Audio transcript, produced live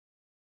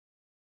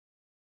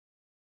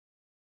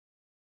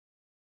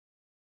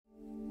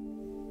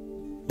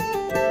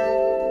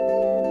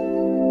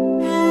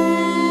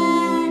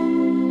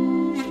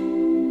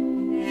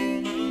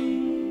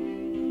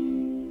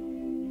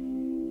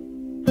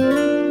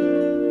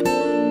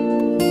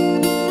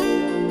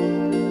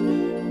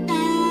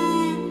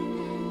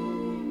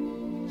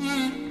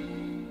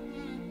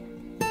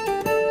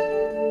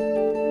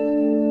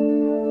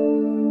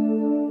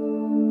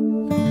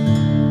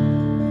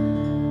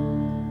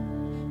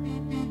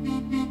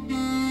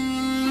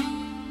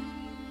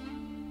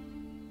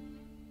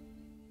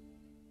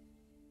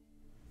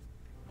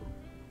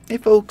Hey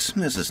folks,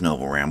 this is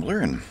Noble Rambler,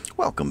 and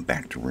welcome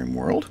back to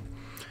RimWorld.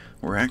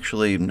 We're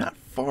actually not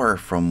far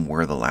from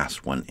where the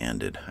last one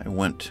ended. I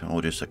went,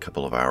 just a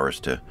couple of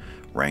hours to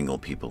wrangle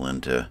people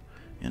into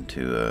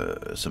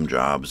some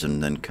jobs,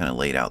 and then kind of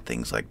laid out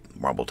things like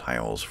marble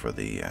tiles for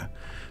the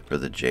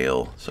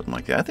jail, something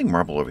like that. I think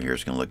marble over here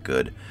is going to look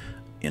good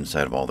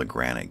inside of all the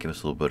granite. Give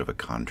us a little bit of a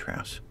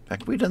contrast. In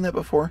fact, have we done that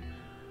before?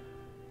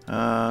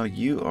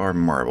 You are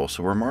marble,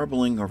 so we're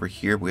marbling over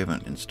here. We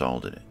haven't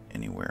installed it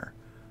anywhere.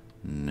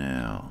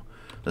 No,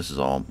 this is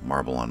all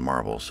marble on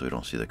marble, so we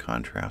don't see the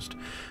contrast.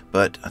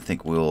 But I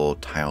think we'll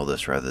tile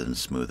this rather than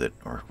smooth it,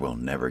 or we'll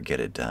never get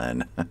it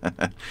done.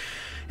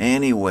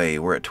 Anyway,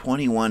 we're at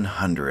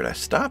 2100. I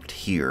stopped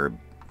here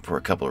for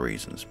a couple of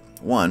reasons.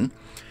 One,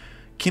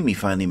 Kimmy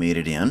finally made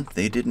it in.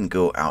 They didn't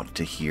go out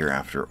to here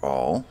after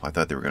all. I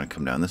thought they were going to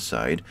come down this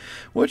side,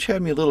 which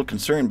had me a little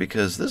concerned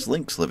because this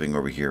Link's living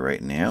over here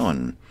right now,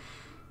 and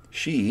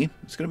she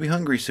is going to be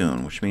hungry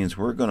soon, which means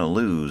we're going to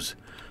lose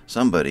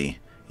somebody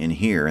in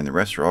here, and the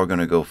rest are all going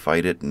to go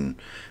fight it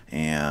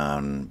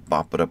and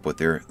bop it up with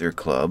their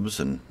clubs,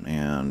 and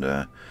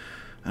I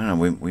don't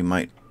know, we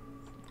might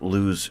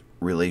lose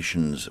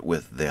relations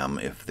with them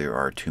if there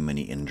are too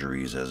many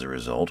injuries as a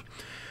result,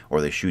 or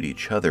they shoot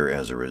each other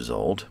as a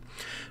result.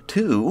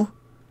 Two,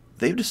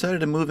 they've decided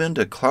to move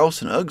into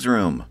Klaus and Ug's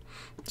room,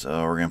 so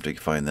we're going to have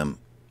to find them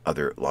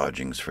other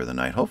lodgings for the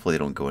night. Hopefully they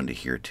don't go into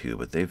here too,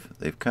 but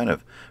they've kind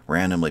of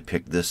randomly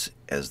picked this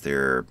as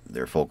their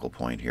focal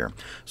point here.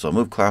 So I'll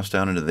move Klaus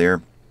down into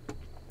there,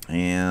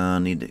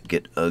 and need to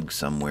get Ugg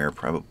somewhere,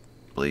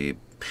 probably.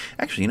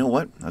 Actually, you know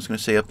what? I was going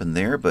to say up in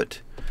there,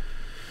 but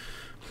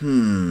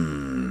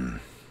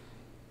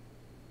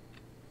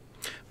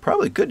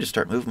probably good to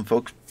start moving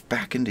folks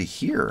back into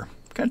here.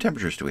 What kind of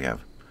temperatures do we have?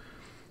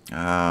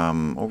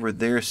 Over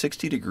there,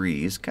 60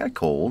 degrees, kind of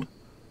cold.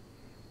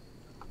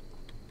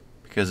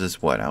 Because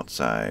it's what,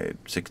 outside,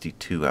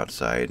 62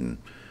 outside, and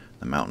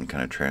the mountain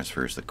kind of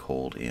transfers the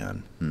cold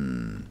in.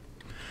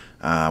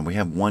 We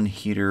have one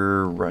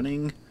heater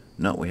running.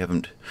 No, we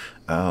haven't.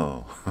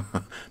 Oh,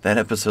 that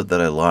episode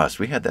that I lost,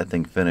 we had that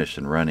thing finished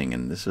and running,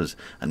 and this is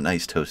a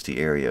nice toasty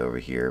area over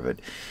here, but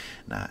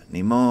not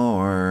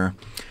anymore.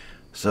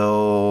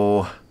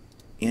 So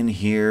in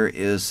here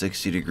is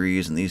 60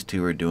 degrees, and these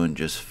two are doing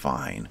just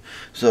fine.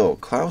 So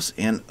Klaus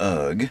and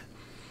Ugg.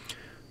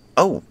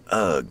 Oh,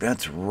 Ugg,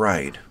 that's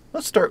right.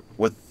 Let's start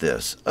with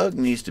this. Ugg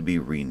needs to be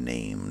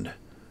renamed.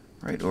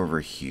 Right over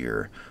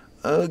here.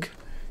 Ugg,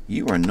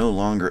 you are no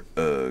longer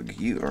Ugg.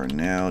 You are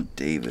now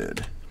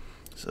David.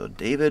 So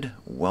David,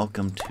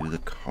 welcome to the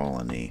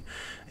colony.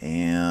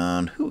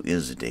 And who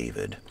is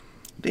David?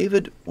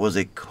 David was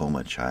a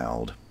coma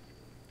child.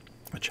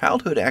 A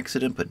childhood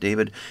accident put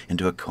David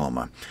into a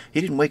coma. He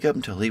didn't wake up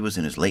until he was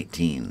in his late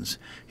teens.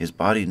 His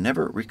body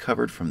never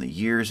recovered from the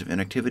years of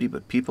inactivity,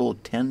 but people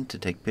tend to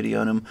take pity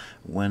on him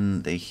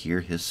when they hear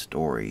his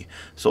story.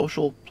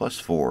 Social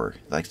 +4.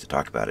 He likes to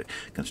talk about it.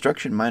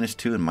 Construction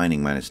 -2 and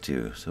mining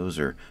 -2. So those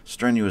are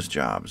strenuous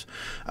jobs.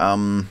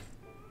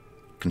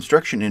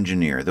 Construction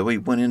engineer, though he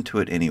went into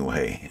it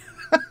anyway.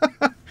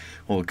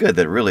 Well, good.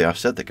 That really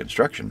offset the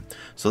construction.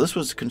 So this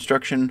was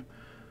construction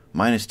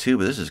 -2,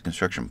 but this is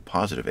construction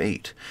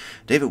 +8.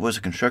 David was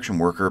a construction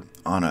worker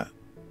on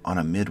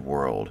a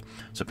mid-world.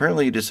 So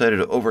apparently he decided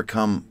to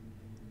overcome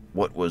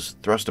what was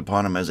thrust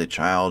upon him as a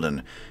child,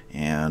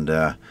 and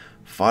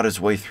fought his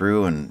way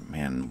through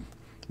and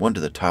went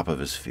to the top of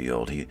his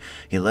field.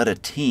 He led a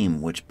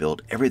team which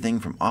built everything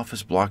from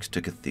office blocks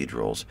to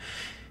cathedrals.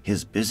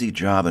 His busy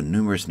job and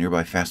numerous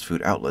nearby fast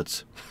food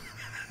outlets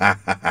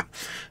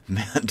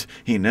meant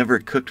he never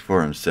cooked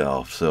for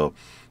himself. So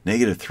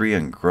 -3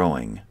 and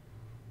growing.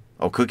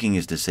 Oh, cooking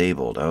is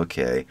disabled.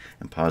 Okay.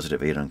 And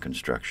 +8 on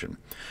construction.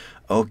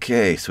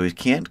 Okay, so he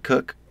can't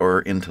cook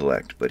or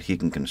intellect, but he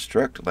can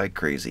construct like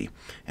crazy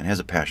and has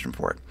a passion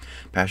for it.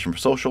 Passion for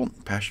social,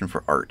 passion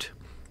for art.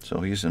 So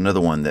he's another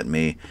one that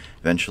may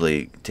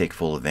eventually take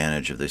full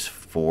advantage of this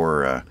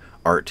 4-bay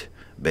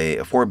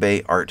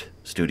art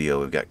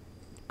studio we've got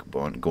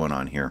going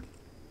on here.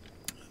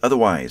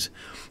 Otherwise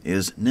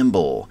is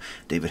nimble.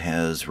 David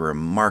has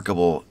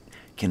remarkable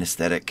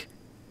kinesthetic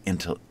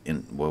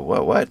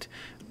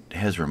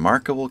has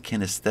remarkable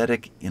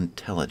kinesthetic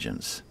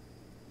intelligence.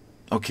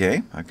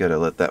 Okay, I've got to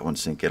let that one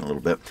sink in a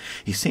little bit.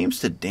 He seems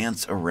to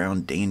dance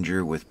around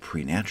danger with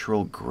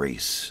preternatural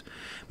grace.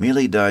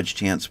 Melee dodge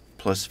chance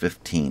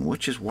 +15,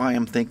 which is why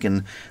I'm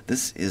thinking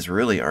this is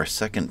really our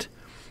second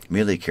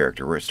melee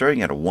character. We're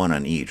starting at a 1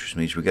 on each, which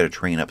means we've got to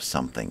train up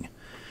something.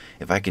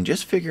 If I can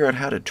just figure out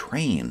how to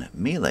train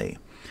melee,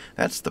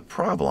 that's the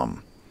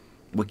problem.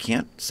 We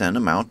can't send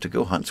them out to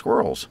go hunt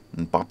squirrels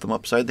and bop them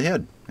upside the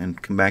head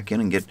and come back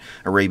in and get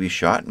a rabies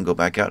shot and go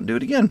back out and do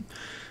it again,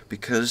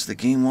 because the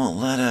game won't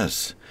let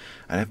us.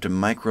 I'd have to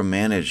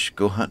micromanage,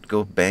 go hunt,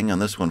 go bang on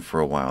this one for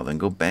a while, then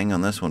go bang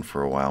on this one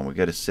for a while, and we've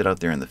got to sit out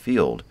there in the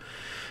field,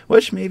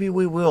 which maybe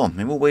we will.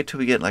 Maybe we'll wait till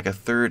we get like a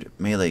third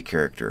melee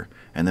character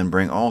and then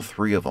bring all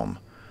 3 of them,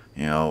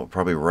 you know,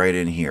 probably right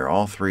in here,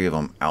 all 3 of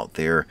them out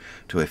there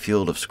to a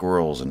field of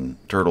squirrels and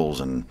turtles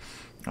and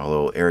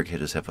Although Eric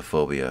does have a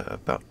phobia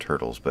about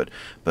turtles, but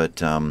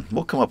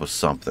we'll come up with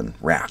something.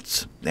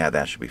 Rats, yeah,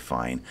 that should be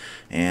fine,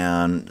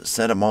 and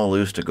set them all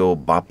loose to go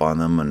bop on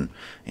them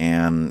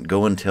and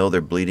go until they're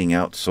bleeding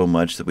out so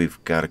much that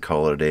we've got to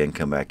call it a day and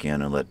come back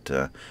in and let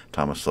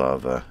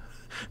Tomislav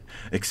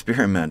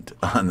experiment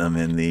on them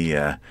in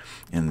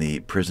the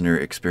prisoner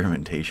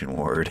experimentation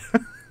ward.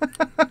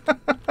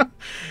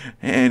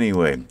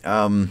 Anyway,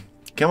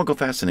 chemical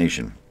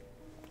fascination.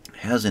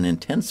 Has an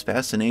intense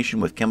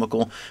fascination with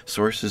chemical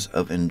sources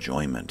of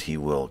enjoyment. He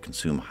will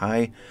consume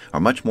high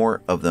or much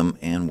more of them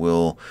and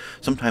will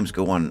sometimes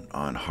go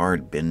on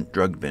hard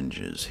drug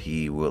binges.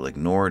 He will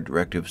ignore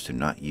directives to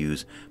not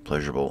use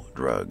pleasurable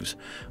drugs.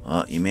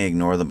 You may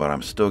ignore them, but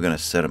I'm still going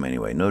to set them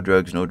anyway. No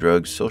drugs, no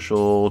drugs.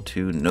 Social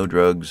to no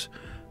drugs,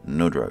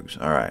 no drugs.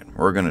 All right,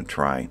 we're going to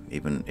try,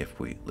 even if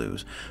we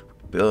lose.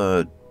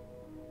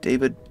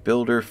 David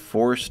Builder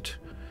forced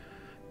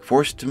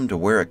him to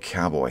wear a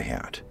cowboy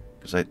hat,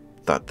 because I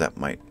thought that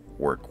might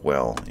work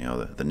well, you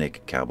know, the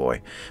naked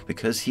cowboy,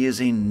 because he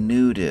is a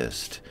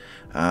nudist.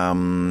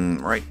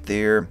 Right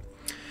there,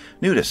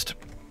 nudist.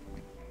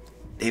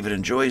 David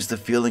enjoys the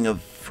feeling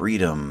of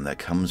freedom that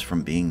comes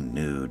from being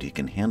nude. He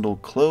can handle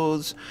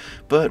clothes,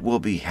 but will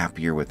be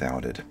happier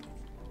without it.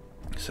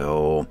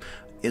 So,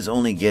 is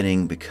only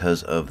getting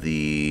because of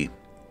the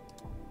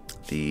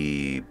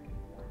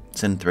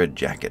synthread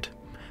jacket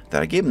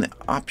that I gave him the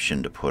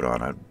option to put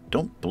on. I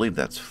don't believe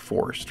that's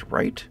forced,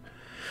 right?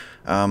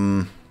 Let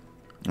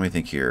me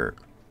think here.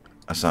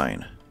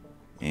 Assign.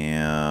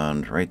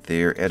 And right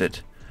there,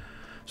 edit.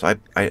 So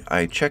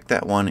I checked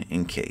that one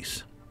in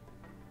case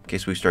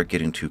we start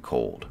getting too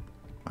cold.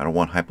 I don't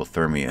want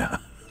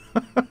hypothermia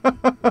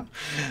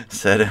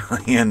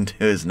settling into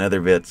his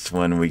nether bits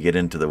when we get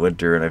into the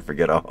winter and I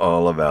forget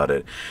all about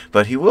it.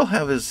 But he will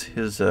have his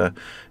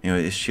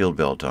shield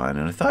belt on,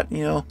 and I thought,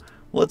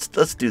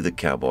 let's do the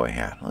cowboy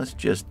hat. Let's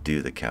just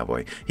do the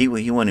cowboy. He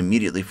went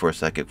immediately for a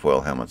psychic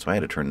foil helmet, so I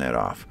had to turn that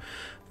off.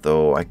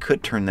 Though I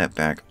could turn that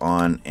back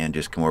on and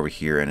just come over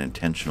here and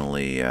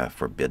intentionally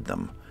forbid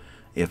them,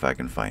 if I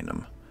can find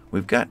them.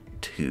 We've got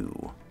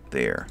 2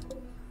 there.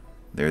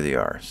 There they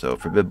are. So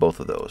forbid both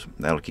of those.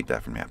 That'll keep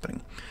that from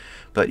happening.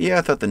 But yeah,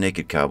 I thought the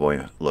naked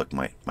cowboy look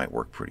might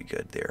work pretty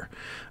good there.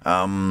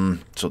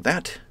 So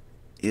that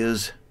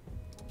is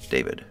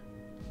David,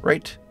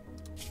 right?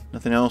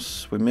 Nothing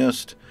else we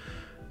missed?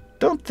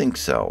 Don't think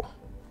so.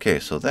 Okay,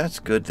 so that's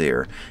good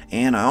there.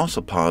 And I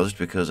also paused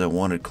because I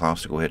wanted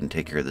Klaus to go ahead and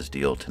take care of this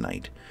deal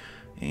tonight.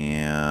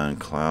 And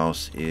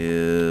Klaus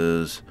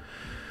is...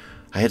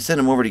 I had sent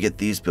him over to get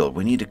these built.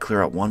 We need to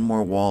clear out one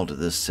more wall to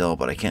this cell,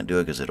 but I can't do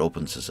it because it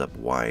opens us up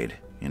wide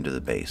into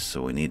the base.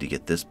 So we need to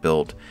get this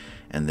built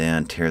and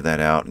then tear that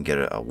out and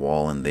get a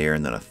wall in there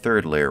and then a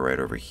third layer right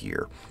over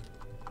here.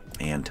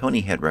 And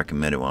Tony had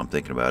recommended, while I'm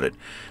thinking about it,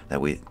 that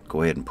we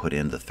go ahead and put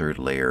in the third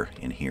layer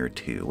in here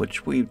too,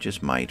 which we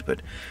just might,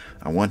 but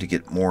I want to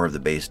get more of the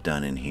base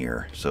done in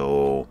here.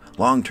 So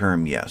long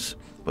term, yes,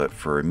 but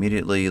for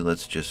immediately,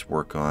 let's just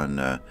work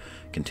on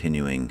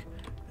continuing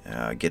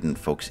getting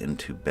folks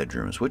into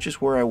bedrooms, which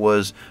is where I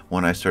was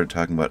when I started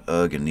talking about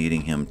Ugg and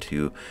needing him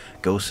to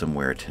go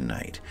somewhere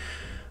tonight.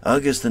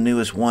 Ugg is the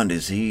newest one.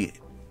 Does he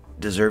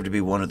deserve to be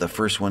one of the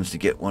first ones to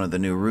get one of the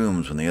new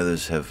rooms when the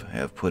others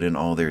have put in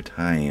all their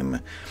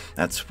time?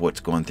 That's what's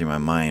going through my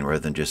mind,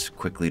 rather than just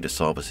quickly to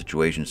solve a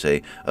situation,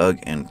 say Ugg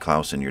and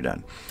Klaus and you're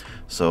done.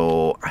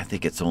 So I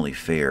think it's only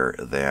fair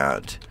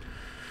that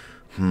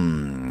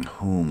Handy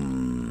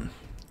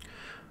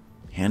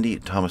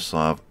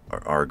Tomislav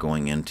are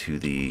going into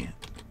the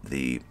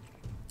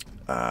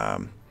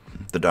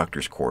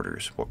doctor's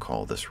quarters, we'll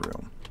call this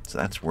room. So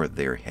that's where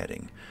they're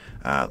heading.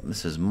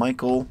 This is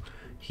Michael.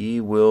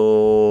 He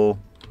will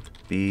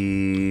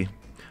be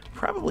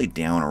probably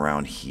down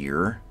around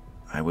here,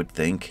 I would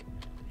think,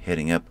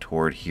 heading up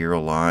toward here a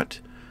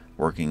lot,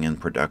 working in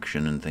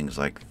production and things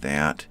like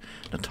that.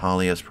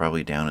 Natalia's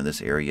probably down in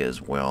this area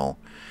as well.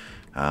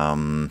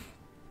 Who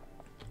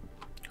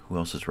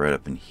else is right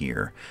up in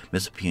here?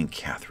 Mississippi and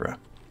Cathra.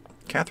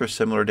 Cathra's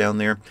similar down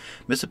there.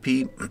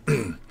 Mississippi,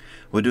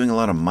 we're doing a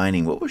lot of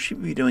mining. What will she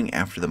be doing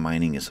after the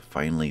mining is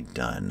finally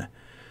done?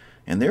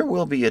 And there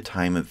will be a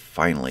time of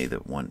finally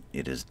that when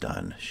it is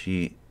done.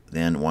 She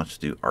then wants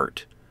to do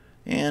art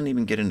and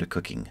even get into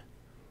cooking.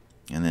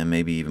 And then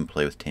maybe even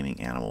play with taming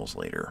animals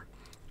later.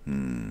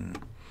 Who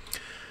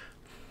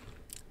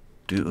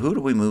do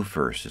we move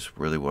first is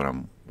really what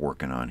I'm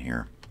working on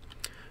here.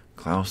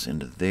 Klaus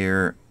into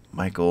there.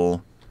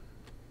 Michael.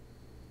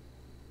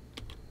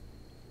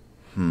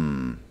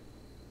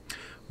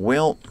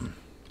 Well,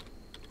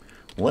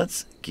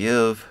 let's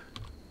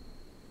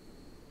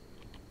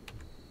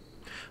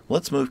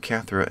move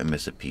Cathra and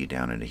Mississippi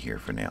down into here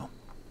for now.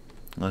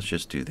 Let's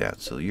just do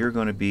that. So you're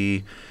going to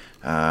be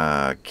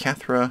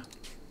Cathra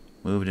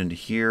moved into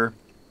here.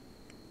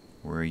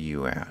 Where are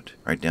you at?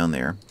 Right down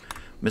there.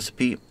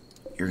 Mississippi,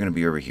 you're going to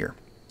be over here.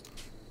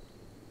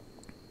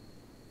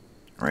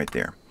 Right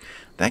there.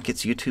 That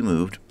gets you two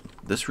moved.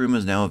 This room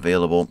is now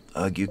available.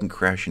 You can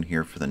crash in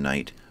here for the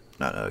night.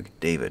 not Ugh,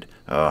 David.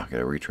 Oh, I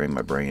gotta retrain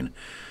my brain.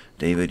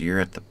 David, you're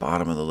at the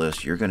bottom of the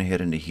list. You're gonna head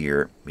into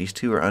here. These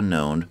two are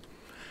unknown.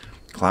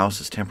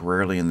 Klaus is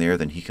temporarily in there.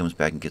 Then he comes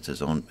back and gets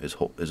his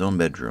own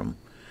bedroom.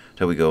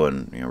 Until we go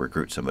and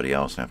recruit somebody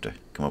else and have to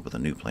come up with a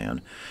new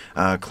plan.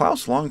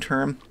 Klaus, long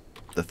term,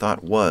 the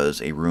thought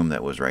was a room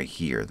that was right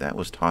here. That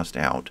was tossed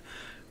out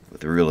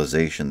with the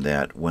realization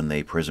that when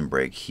they prison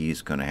break,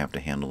 he's going to have to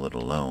handle it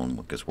alone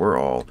because we're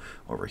all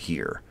over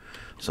here.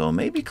 So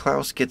maybe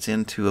Klaus gets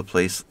into a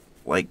place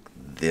like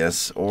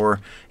this,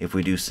 or if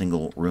we do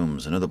single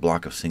rooms, another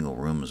block of single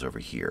rooms over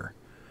here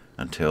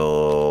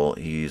until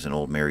he's an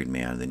old married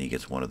man, then he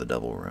gets one of the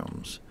double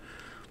rooms.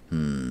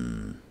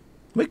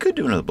 We could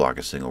do another block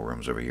of single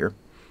rooms over here.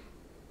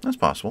 That's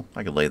possible.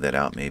 I could lay that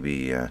out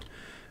maybe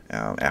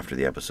after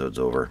the episode's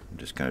over.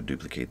 Just kind of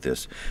duplicate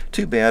this.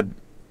 Too bad.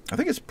 I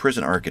think it's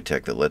Prison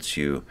Architect that lets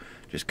you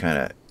just kind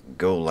of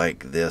go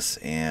like this.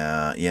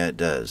 And yeah, it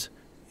does.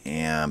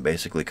 And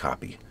basically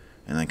copy.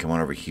 And then come on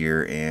over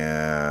here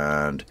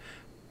and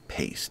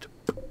paste.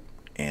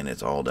 And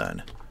it's all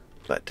done.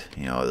 But,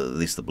 at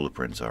least the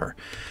blueprints are.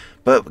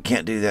 But we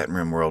can't do that in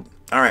RimWorld.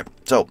 All right,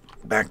 so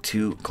back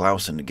to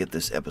Klaus and to get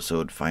this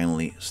episode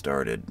finally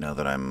started now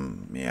that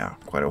I'm,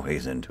 quite a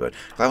ways into it.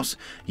 Klaus,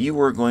 you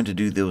were going to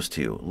do those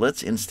two.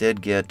 Let's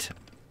instead get...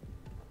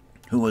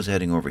 Who was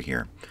heading over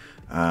here?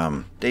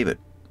 David.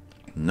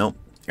 Nope.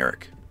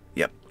 Eric.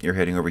 Yep, you're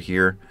heading over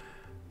here.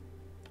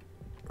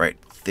 Right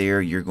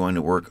there, you're going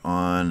to work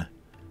on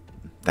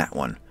that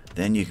one.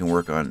 Then you can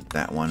work on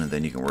that one, and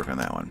then you can work on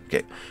that one.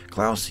 Okay,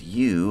 Klaus,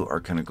 you are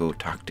going to go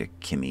talk to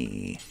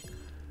Kimmy.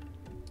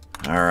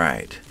 All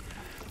right.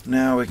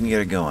 Now we can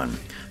get it going.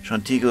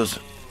 Shantigo's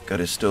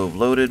got his stove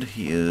loaded.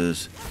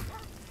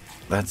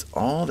 That's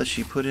all that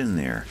she put in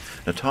there.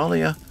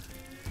 Natalia,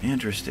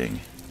 interesting.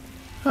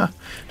 Huh.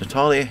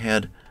 Natalia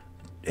had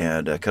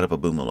cut up a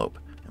boomalope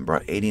and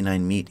brought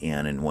 89 meat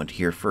in and went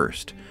here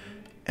first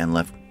and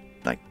left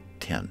like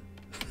 10.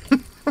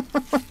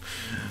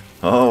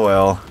 Oh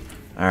well.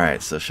 All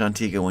right, so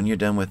Shantiga, when you're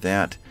done with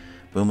that,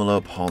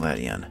 boomalope, haul that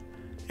in.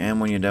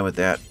 And when you're done with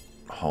that,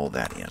 haul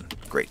that in.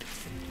 Great.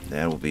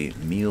 That will be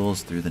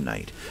meals through the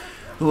night.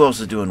 Who else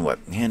is doing what?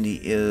 Handy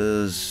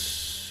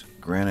is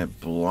granite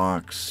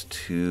blocks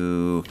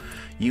to...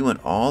 You went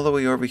all the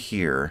way over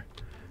here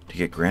to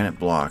get granite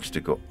blocks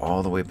to go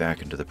all the way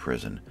back into the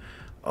prison.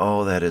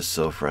 Oh, that is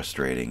so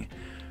frustrating.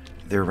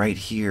 They're right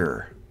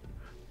here.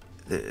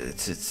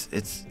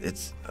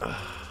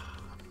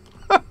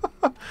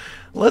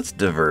 Let's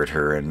divert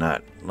her and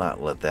not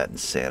let that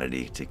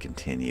insanity to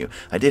continue.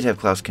 I did have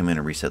Klaus come in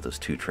and reset those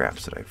 2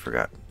 traps that I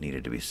forgot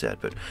needed to be set,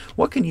 but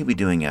what can you be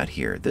doing out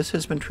here? This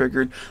has been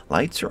triggered.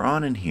 Lights are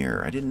on in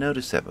here. I didn't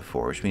notice that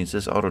before, which means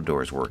this auto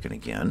door is working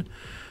again.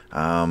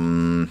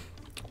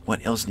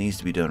 What else needs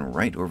to be done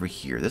right over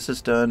here? This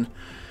is done.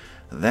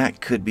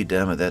 That could be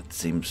done, but that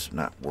seems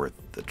not worth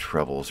the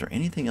trouble. Is there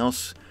anything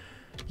else?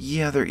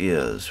 Yeah, there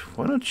is.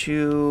 Why don't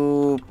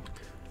you...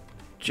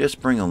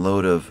 just bring a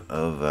load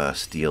of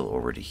steel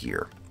over to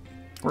here.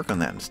 Work on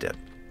that instead.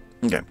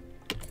 Okay.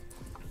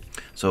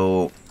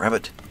 So,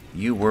 Rabbit,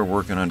 you were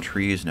working on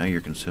trees. Now you're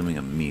consuming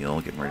a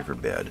meal, getting ready for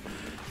bed.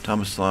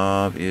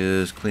 Tomislav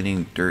is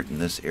cleaning dirt in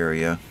this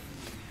area.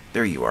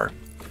 There you are.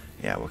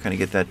 Yeah, we'll kind of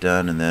get that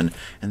done, and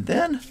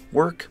then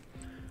work.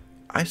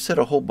 I set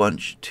a whole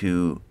bunch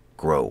to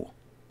grow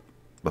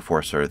before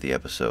I started the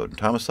episode.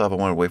 Tomislav, I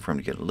wanted to wait for him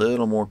to get a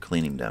little more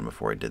cleaning done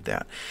before I did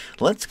that.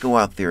 Let's go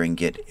out there and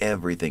get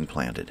everything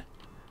planted.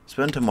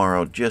 Spend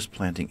tomorrow just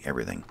planting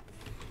everything.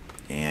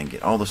 And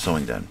get all the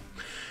sowing done.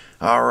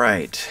 All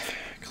right.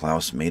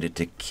 Klaus made it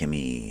to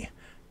Kimmy.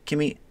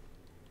 Kimmy,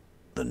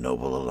 the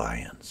Noble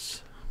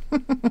Alliance.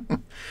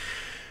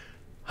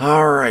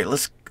 All right.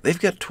 They've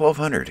got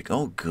 1,200.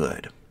 Oh,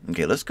 good.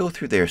 Okay, let's go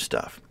through their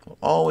stuff. We'll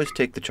always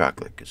take the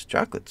chocolate, because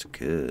chocolate's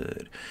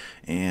good.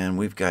 And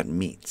we've got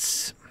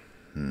meats.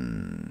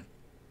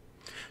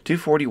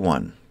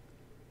 241.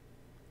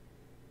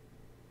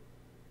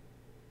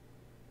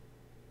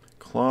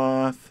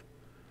 Cloth.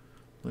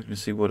 Look to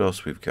see what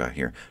else we've got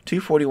here.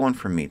 241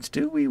 for meats.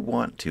 Do we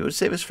want to? It'd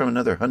save us from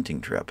another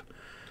hunting trip.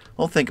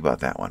 We'll think about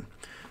that one.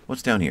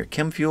 What's down here?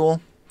 Chem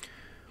fuel.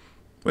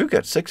 We've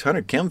got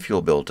 600 chem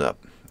fuel built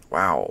up.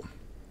 Wow.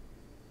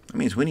 That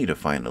means we need to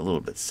find a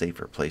little bit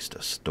safer place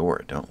to store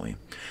it, don't we?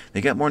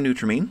 They got more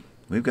Nutrimine.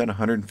 We've got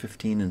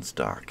 115 in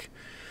stock.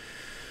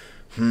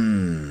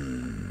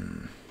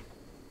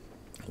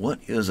 What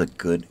is a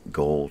good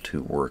goal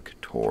to work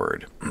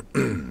toward?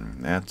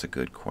 That's a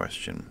good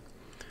question.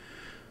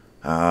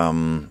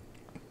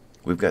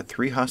 We've got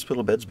 3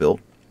 hospital beds built.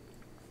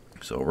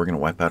 So we're going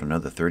to wipe out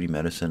another 30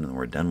 medicine, and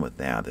we're done with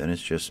that. Then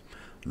it's just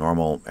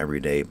normal,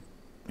 everyday,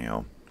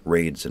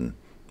 raids and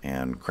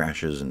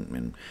crashes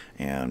and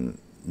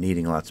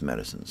needing lots of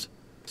medicines.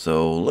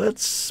 So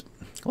let's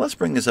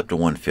bring this up to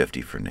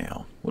 150 for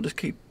now. We'll just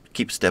keep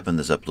stepping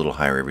this up a little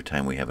higher every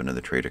time we have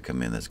another trader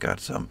come in that's got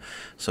some.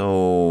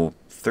 So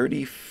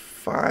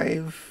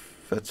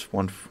 35, that's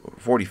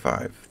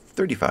 145,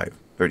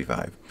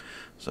 35.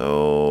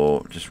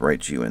 So just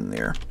write you in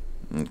there.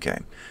 Okay.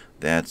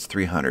 That's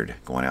 300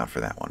 going out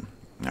for that one.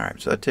 All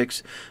right, so that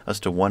takes us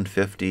to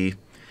 150.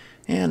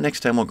 And next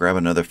time we'll grab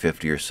another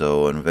 50 or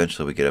so, and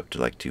eventually we get up to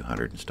like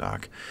 200 in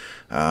stock.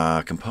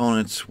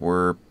 Components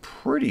we're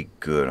pretty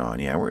good on.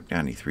 Yeah, we're at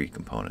 93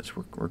 components.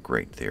 We're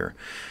great there.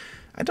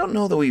 I don't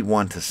know that we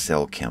want to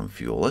sell chem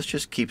fuel. Let's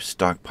just keep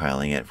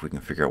stockpiling it if we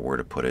can figure out where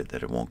to put it,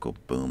 that it won't go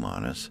boom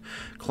on us.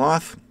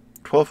 Cloth,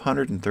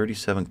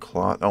 1,237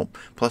 cloth. Oh,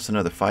 plus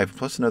another 5,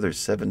 plus another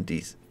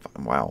 70.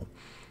 Wow.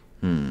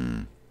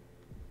 Don't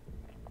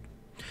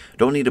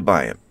need to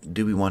buy it.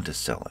 Do we want to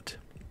sell it?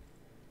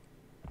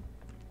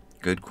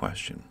 Good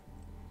question.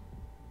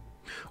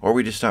 Or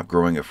we just stop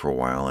growing it for a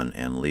while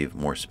and leave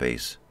more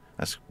space.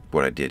 That's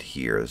what I did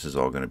here. This is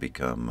all going to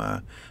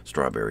become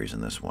strawberries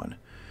in this one.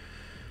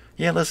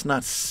 Yeah, let's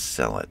not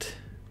sell it.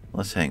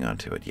 Let's hang on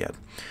to it yet.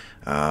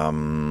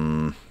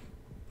 Rolling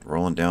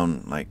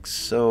down like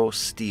so.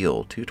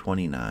 Steel,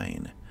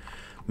 229.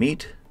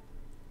 Meat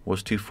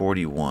was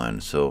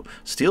 241. So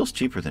steel's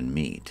cheaper than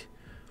meat.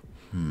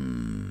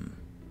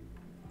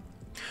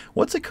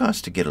 What's it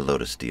cost to get a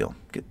load of steel?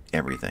 Get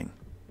everything.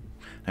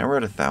 Now we're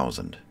at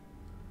 1,000.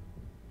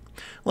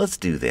 Let's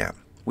do that.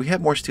 We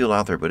have more steel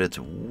out there, but it's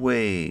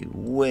way,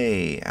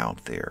 way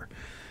out there.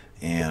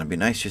 And it'd be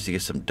nice just to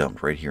get some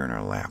dumped right here in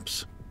our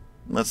laps.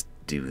 Let's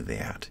do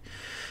that.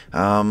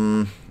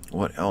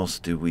 What else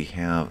do we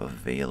have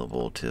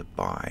available to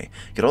buy?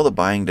 Get all the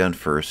buying done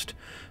first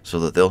so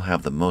that they'll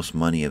have the most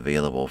money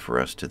available for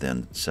us to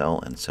then sell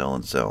and sell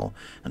and sell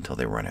until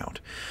they run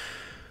out.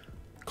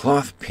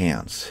 Cloth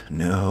pants.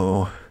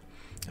 No.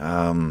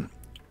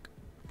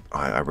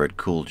 I read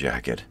cool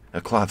jacket.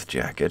 A cloth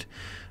jacket.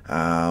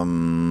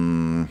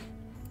 Gazelle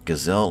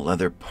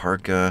leather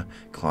parka.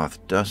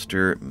 Cloth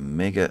duster.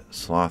 Mega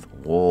sloth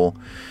wool.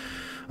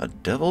 A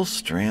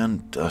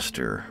Devilstrand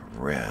duster.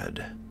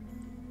 Red.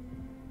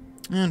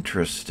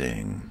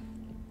 Interesting.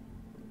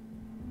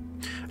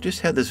 I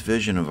just had this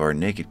vision of our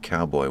naked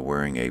cowboy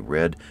wearing a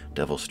red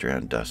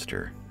Devilstrand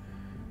duster.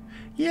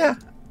 Yeah,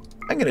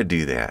 I'm going to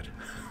do that.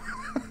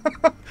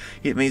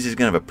 It means he's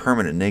going to have a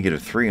permanent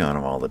 -3 on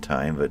him all the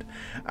time, but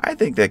I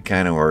think that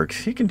kind of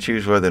works. He can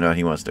choose whether or not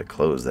he wants to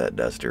close that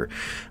duster.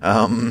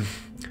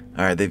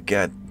 Alright, they've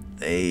got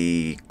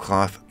a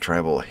cloth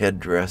tribal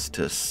headdress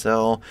to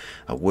sell,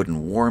 a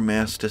wooden war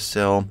mask to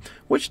sell,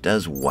 which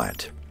does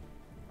what?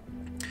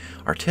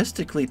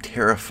 Artistically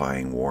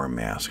terrifying war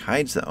mask.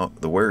 Hides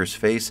the wearer's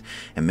face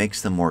and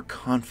makes them more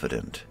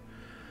confident.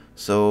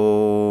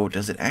 So,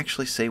 does it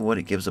actually say what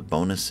it gives a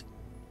bonus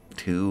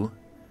to?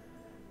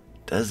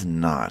 Does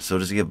not. So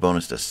does it give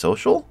bonus to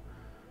social?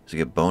 Does it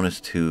give bonus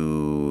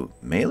to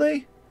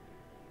melee?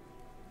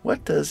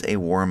 What does a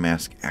war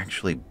mask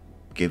actually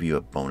give you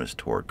a bonus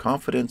toward?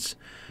 Confidence?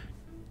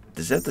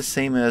 Is that the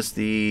same as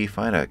the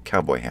find a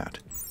cowboy hat?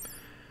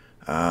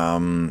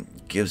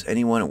 Gives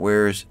anyone it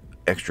wears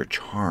extra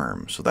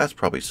charm. So that's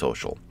probably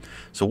social.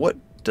 So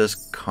what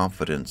does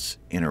confidence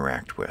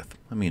interact with?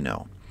 Let me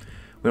know.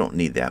 We don't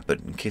need that, but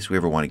in case we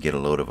ever want to get a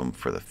load of them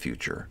for the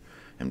future.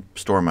 And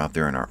store them out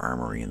there in our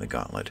armory in the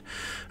gauntlet.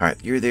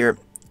 Alright, you're there,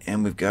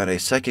 and we've got a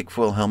psychic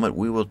foil helmet.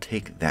 We will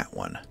take that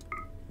one.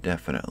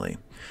 Definitely.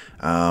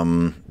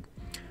 An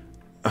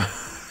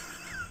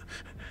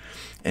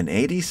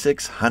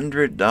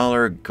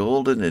 $8,600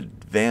 golden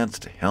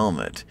advanced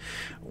helmet.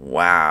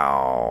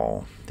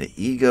 Wow. The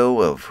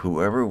ego of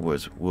whoever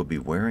will be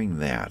wearing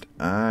that.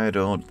 I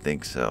don't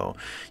think so.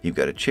 You've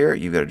got a chair,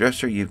 you've got a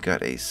dresser, you've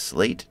got a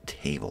slate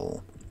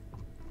table.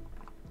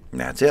 And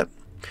that's it.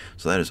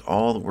 So that is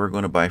all that we're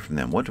going to buy from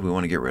them. What do we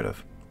want to get rid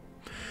of?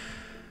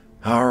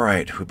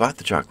 Alright, we bought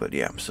the chocolate,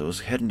 yeah. So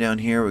it's heading down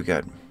here.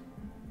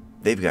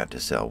 They've got to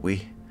sell.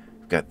 We've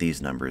got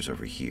these numbers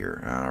over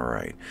here.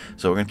 Alright.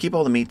 So we're going to keep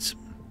all the meats.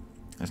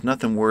 There's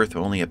nothing worth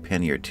only a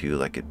penny or two,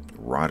 like it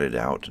rotted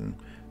out and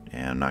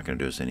not going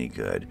to do us any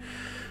good.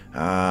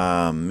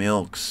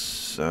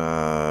 Milks,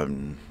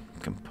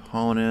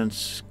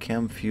 components,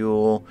 chem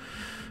fuel,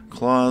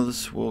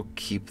 cloths. We'll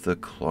keep the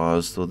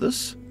cloths. So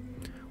this...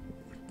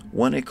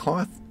 When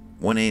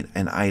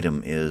an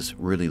item is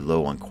really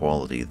low on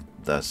quality,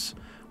 thus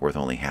worth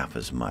only half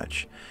as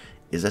much,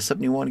 is that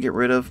something you want to get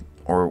rid of?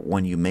 Or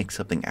when you make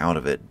something out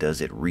of it, does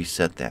it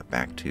reset that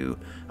back to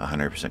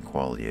 100%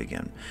 quality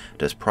again?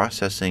 Does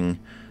processing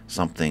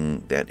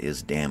something that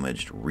is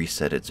damaged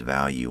reset its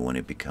value when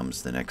it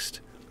becomes the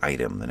next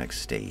item, the next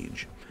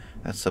stage?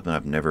 That's something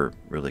I've never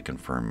really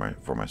confirmed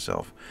for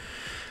myself.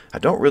 I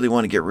don't really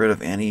want to get rid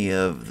of any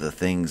of the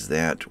things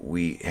that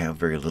we have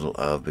very little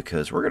of,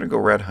 because we're going to go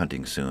rat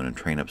hunting soon and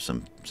train up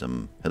some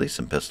at least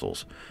some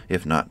pistols,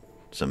 if not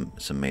some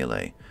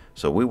melee.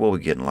 So we will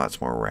be getting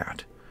lots more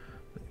rat,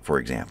 for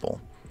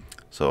example.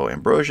 So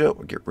ambrosia,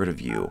 we'll get rid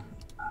of you.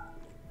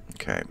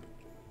 Okay.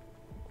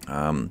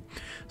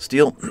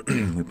 Steel,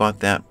 we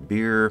bought that.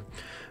 Beer,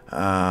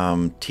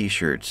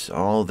 t-shirts,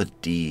 all the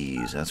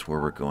D's. That's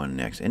where we're going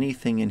next.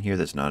 Anything in here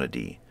that's not a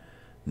D?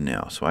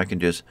 No. So I can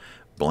just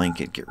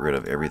blanket get rid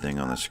of everything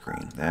on the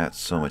screen. That's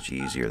so much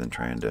easier than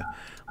trying to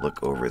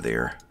look over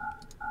there.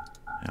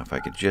 Now if I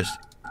could just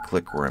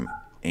click where I'm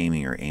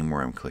aiming or aim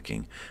where I'm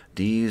clicking.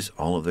 D's,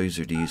 all of these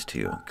are D's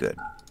too. Good.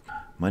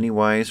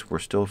 Money-wise, we're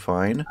still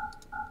fine.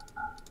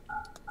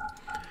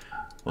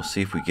 We'll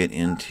see if we get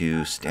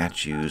into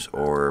statues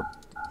or...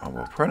 Oh,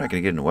 we're probably not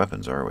going to get into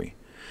weapons, are we?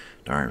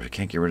 Darn, we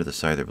can't get rid of the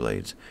scyther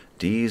blades.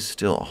 D's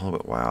still all of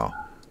it. Wow.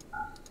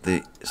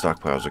 The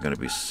stockpiles are going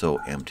to be so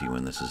empty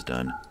when this is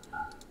done.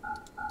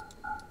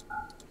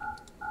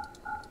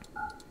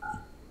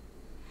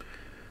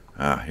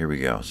 Ah, here we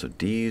go. So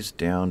D's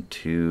down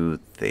to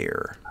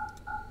there.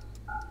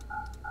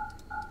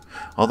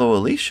 Although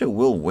Alicia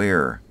will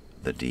wear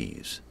the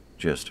D's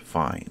just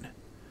fine.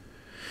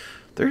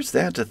 There's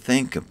that to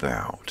think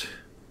about.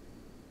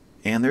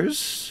 And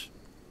there's...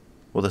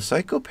 Well, the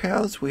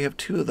psychopaths, we have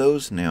 2 of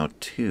those now,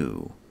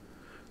 too.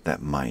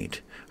 That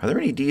might. Are there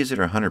any D's that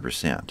are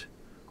 100%?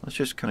 Let's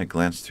just kind of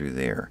glance through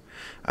there.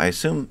 I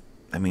assume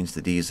that means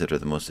the D's that are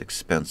the most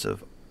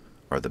expensive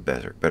are the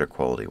better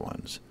quality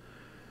ones.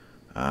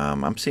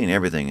 I'm seeing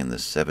everything in the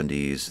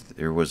 70s.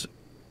 There was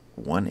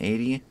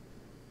 180.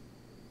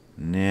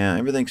 Nah,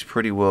 everything's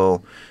pretty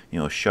well,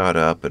 shot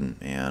up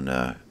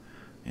and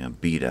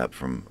beat up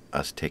from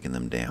us taking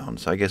them down.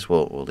 So I guess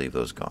we'll leave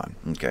those gone.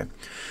 Okay.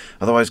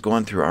 Otherwise,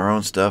 going through our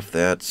own stuff,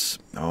 that's,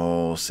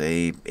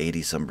 say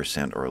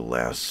 80-some% or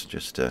less.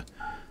 Just to,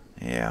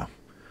 yeah.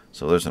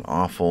 So there's an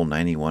awful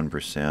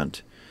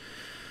 91%.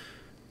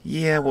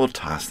 Yeah, we'll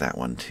toss that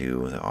one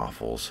too, the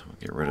awfuls. We'll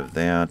get rid of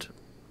that.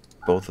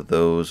 Both of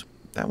those.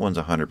 That one's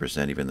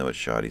 100% even though it's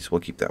shoddy, so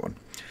we'll keep that one.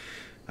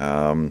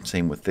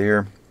 Same with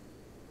there.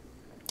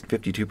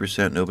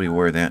 52%, nobody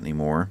wear that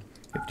anymore.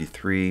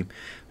 53,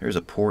 there's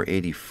a poor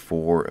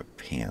 84 of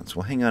pants.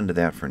 We'll hang on to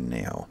that for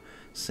now.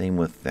 Same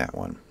with that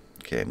one.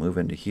 Okay, move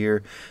into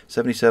here.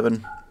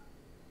 77,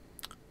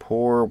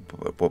 poor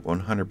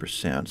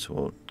 100%, so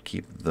we'll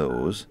keep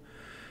those.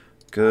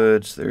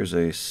 Goods, there's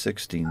a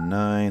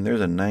 69,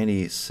 there's a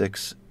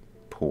 96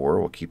 poor,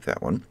 we'll keep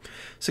that one.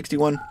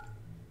 61,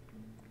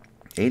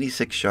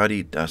 86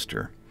 shoddy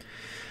duster.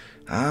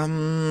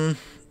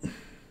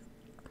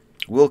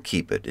 We'll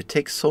keep it. It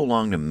takes so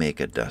long to make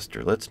a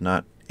duster. Let's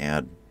not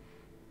add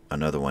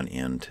another one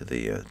into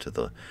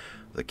the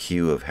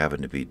queue of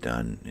having to be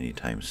done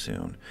anytime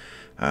soon.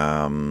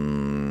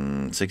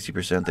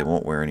 60% they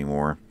won't wear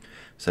anymore.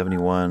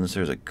 71s,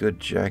 there's a good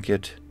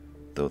jacket,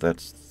 though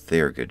that's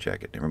their good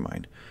jacket. Never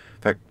mind.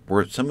 In fact,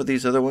 were some of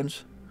these other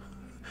ones?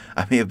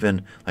 I may have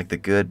been like the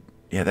good.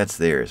 Yeah, that's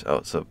theirs.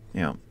 Oh, so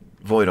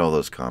void all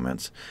those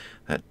comments.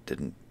 That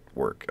didn't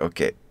work.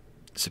 Okay,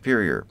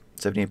 superior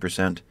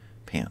 78%.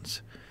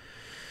 Pants.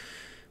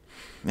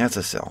 That's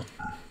a sell.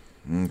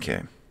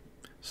 Okay.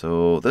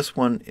 So this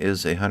one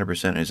is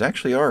 100%. It's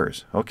actually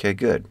ours. Okay,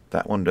 good.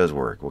 That one does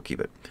work. We'll keep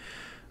it.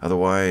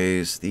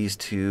 Otherwise, these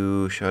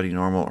 2 shoddy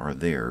normal are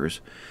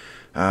theirs.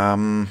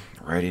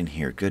 Right in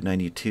here. Good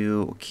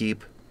 92. We'll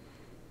keep.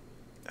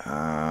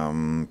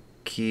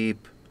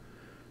 Keep.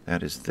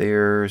 That is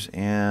theirs.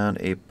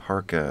 And a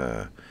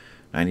parka.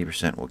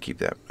 90%. We'll keep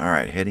that. All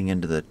right. Heading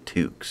into the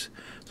toques.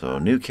 So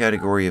new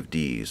category of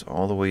D's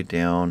all the way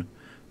down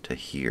to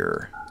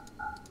here.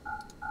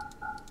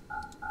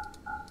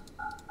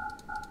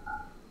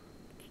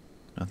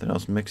 Nothing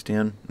else mixed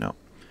in? No.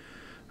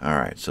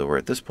 Alright, so we're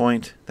at this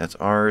point. That's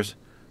ours.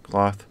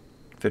 Cloth.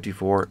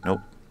 54.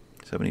 Nope.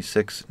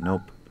 76.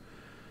 Nope.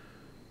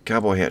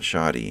 Cowboy hat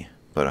shoddy,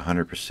 but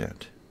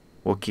 100%.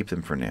 We'll keep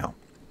them for now.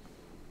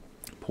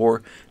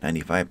 Poor,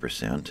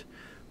 95%.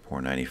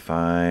 Poor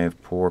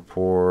 95.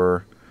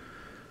 Poor.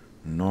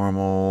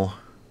 Normal.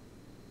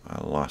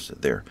 I lost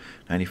it there.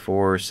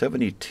 94,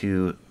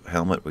 72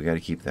 helmet. We got to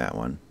keep that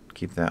one.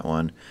 Keep that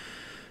one.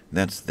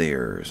 That's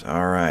theirs.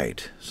 All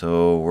right.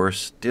 So we're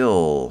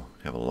still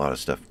have a lot of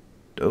stuff.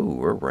 Oh,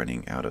 we're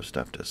running out of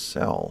stuff to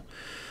sell.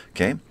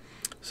 Okay.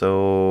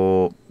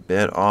 So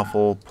bed,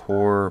 awful,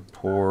 poor,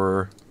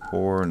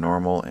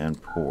 normal,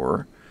 and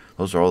poor.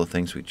 Those are all the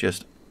things we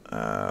just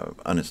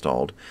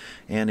uninstalled.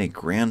 And a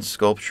grand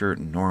sculpture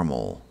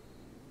normal.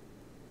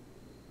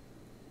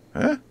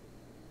 Huh?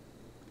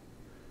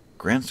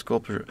 Grand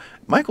sculpture.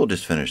 Michael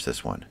just finished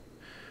this one.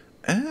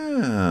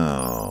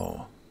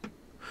 Oh.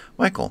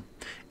 Michael.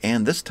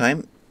 And this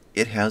time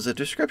it has a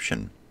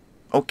description.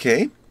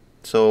 Okay.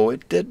 So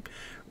it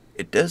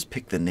does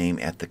pick the name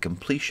at the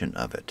completion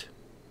of it.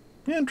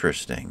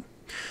 Interesting.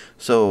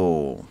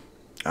 So,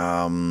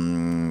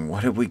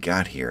 what have we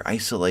got here?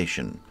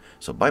 Isolation.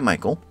 So by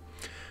Michael.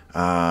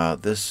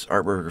 This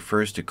artwork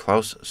refers to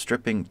Klaus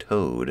stripping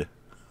Toad.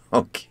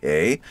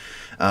 Okay.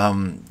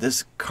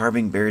 This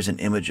carving bears an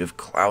image of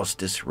Klaus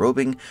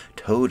disrobing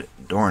Toad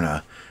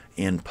Dorna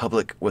in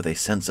public with a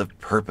sense of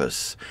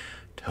purpose.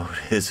 Toad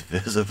is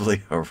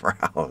visibly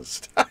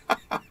aroused.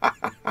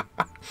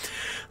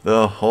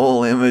 The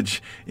whole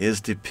image is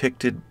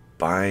depicted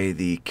by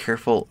the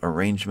careful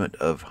arrangement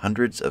of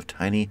hundreds of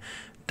tiny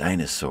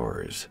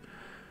dinosaurs.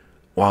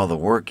 While the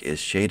work is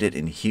shaded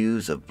in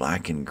hues of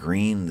black and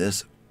green,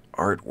 this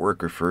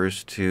artwork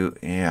refers to...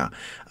 Yeah.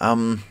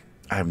 I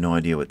have no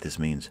idea what this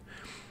means.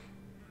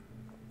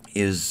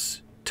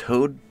 Is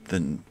Toad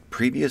the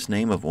previous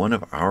name of one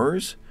of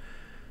ours?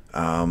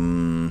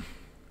 There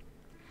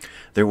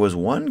was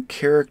one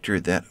character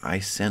that I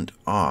sent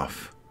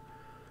off,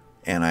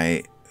 and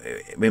I,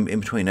 in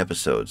between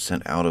episodes,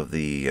 sent out of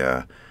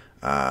the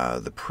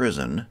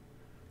prison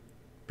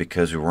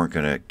because we weren't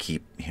going to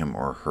keep him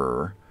or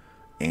her,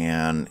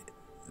 and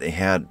they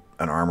had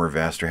an armor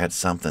vest or had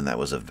something that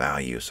was of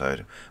value, so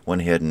I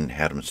went ahead and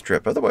had them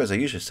stripped. Otherwise, I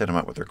usually set them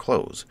out with their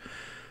clothes.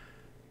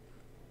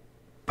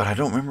 But I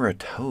don't remember a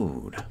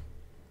toad.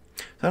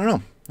 I don't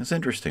know. It's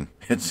interesting.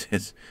 It's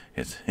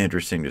an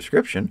interesting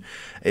description.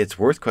 It's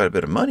worth quite a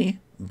bit of money,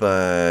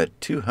 but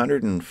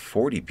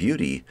 240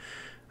 beauty.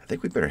 I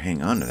think we better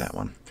hang on to that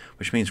one,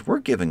 which means we're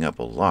giving up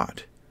a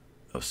lot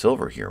of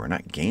silver here. We're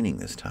not gaining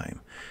this time,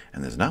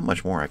 and there's not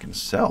much more I can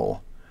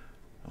sell.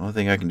 The only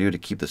thing I can do to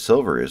keep the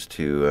silver is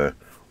to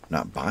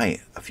not buy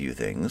a few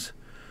things.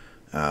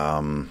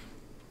 I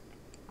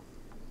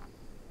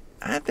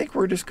think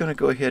we're just going to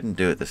go ahead and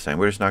do it this time.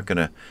 We're just not going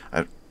to...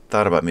 I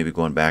thought about maybe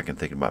going back and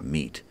thinking about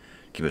meat,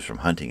 keep us from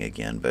hunting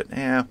again, but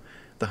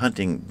the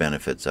hunting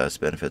benefits us,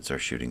 benefits our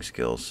shooting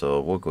skills,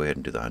 so we'll go ahead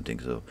and do the hunting,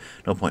 so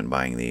no point in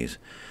buying these.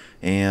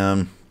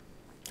 And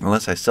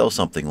unless I sell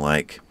something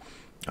like,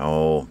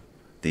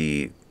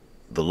 the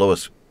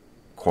lowest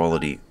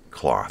quality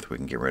cloth, we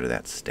can get rid of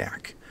that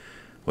stack,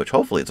 which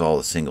hopefully it's all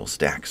a single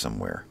stack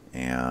somewhere,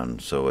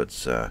 and so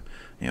it's going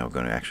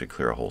to actually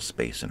clear a whole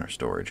space in our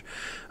storage.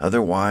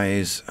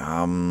 Otherwise,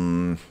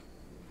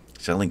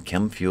 selling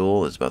chem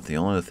fuel is about the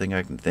only other thing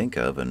I can think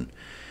of, and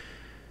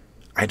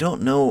I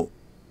don't know.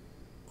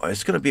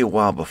 It's going to be a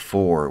while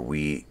before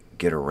we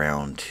get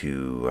around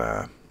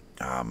to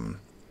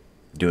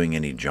doing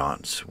any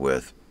jaunts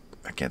with,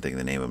 I can't think of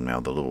the name of them now,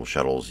 the little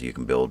shuttles you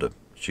can build to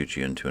shoot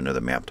you into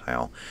another map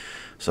tile.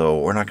 So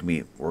we're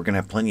going to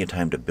have plenty of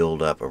time to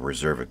build up a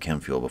reserve of chem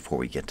fuel before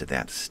we get to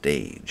that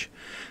stage.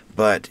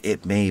 But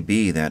it may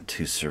be that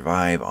to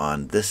survive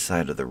on this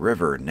side of the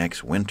river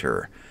next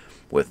winter,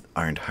 with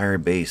our entire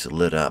base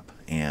lit up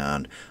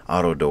and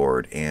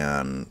auto-doored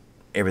and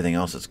everything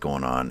else that's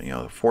going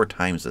on, 4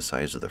 times the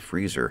size of the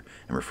freezer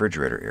and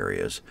refrigerator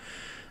areas,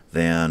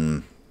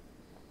 then,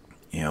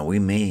 we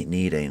may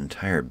need an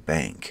entire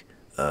bank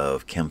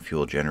of chem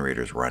fuel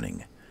generators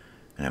running.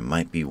 And it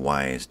might be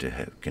wise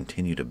to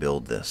continue to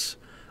build this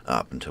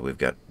up until we've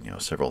got,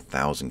 several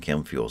thousand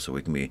chem fuel, so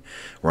we can be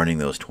running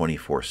those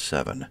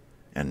 24/7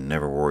 and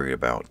never worry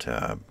about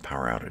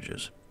power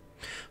outages.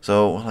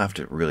 So we'll have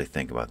to really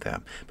think about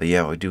that. But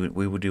yeah,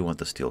 we would do want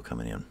the steel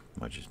coming in,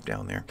 which is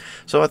down there.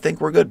 So I think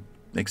we're good,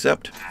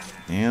 except,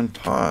 and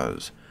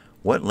pause.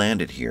 What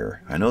landed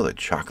here? I know the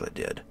chocolate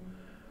did.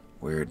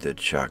 Where'd the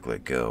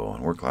chocolate go?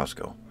 And where'd Klaus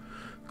go?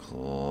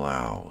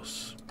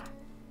 Klaus.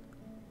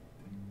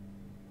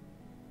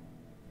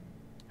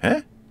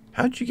 Huh?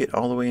 How'd you get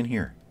all the way in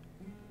here?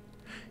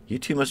 You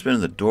two must have been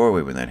in the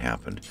doorway when that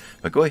happened.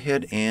 But go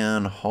ahead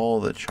and haul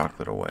the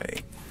chocolate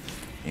away.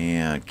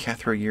 And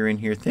Cathro, you're in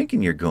here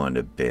thinking you're going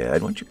to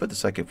bed. Why don't you put the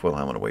psychic foil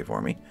helmet away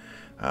for me?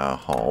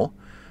 Haul.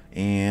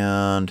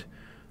 And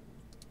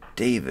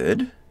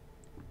David.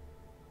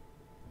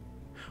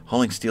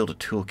 Hauling steel to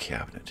tool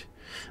cabinet.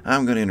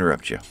 I'm going to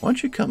interrupt you. Why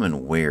don't you come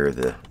and wear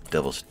the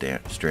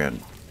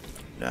Devilstrand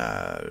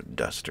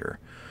duster.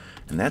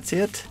 And that's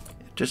it.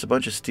 Just a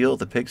bunch of steel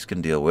the pigs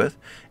can deal with,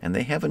 and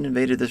they haven't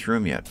invaded this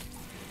room yet.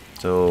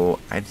 So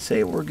I'd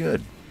say we're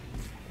good.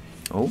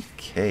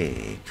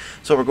 Okay.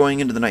 So we're going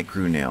into the night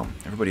crew now.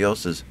 Everybody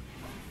else is...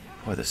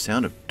 Boy, the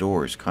sound of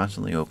doors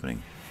constantly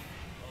opening.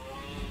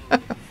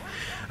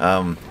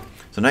 So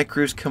night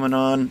crew's coming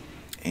on,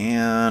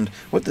 and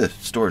what the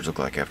storage look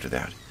like after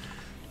that?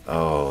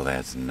 Oh,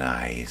 that's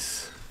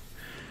nice.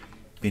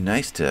 Be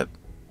nice to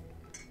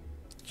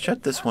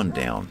shut this one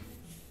down.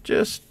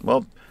 Just,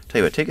 well... Tell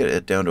you what, take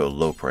it down to a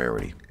low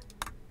priority.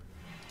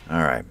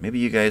 Alright, maybe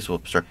you guys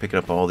will start picking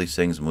up all these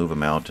things, move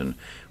them out, and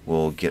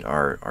we'll get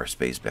our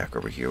space back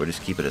over here. We'll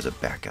just keep it as a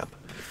backup.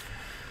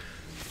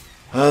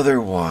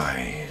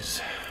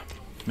 Otherwise,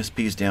 Miss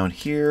P's down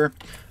here.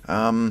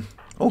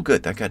 Oh,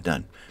 good, that got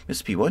done.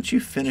 Miss P, why don't you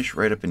finish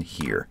right up in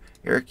here?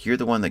 Eric, you're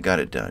the one that got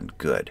it done.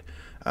 Good.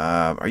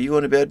 Are you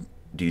going to bed?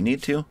 Do you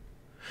need to?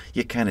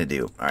 You kind of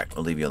do. Alright,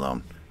 we'll leave you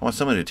alone. I want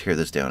somebody to tear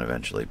this down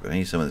eventually, but I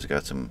need someone that's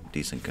got some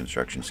decent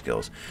construction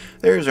skills.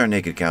 There's our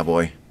naked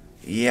cowboy.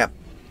 Yep,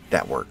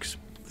 that works.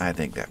 I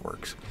think that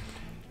works.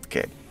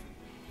 Okay.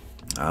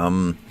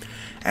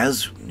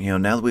 As,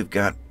 now that we've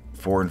got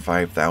 4,000 and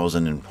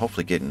 5,000 and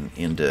hopefully getting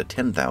into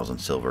 10,000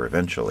 silver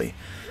eventually,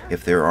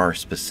 if there are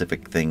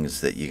specific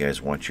things that you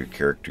guys want your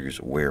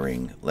characters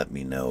wearing, let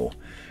me know.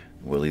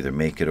 We'll either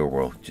make it or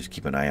we'll just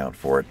keep an eye out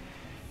for it.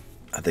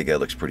 I think that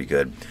looks pretty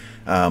good.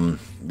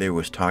 There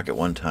was talk at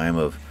one time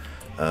of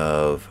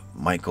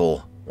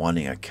Michael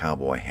wanting a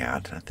cowboy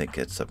hat. I think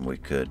it's something we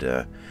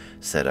could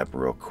set up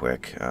real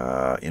quick.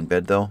 In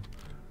bed, though?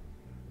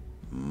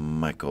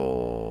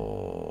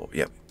 Michael...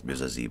 Yep,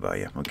 there's a Z by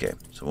you. Okay,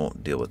 so we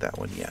won't deal with that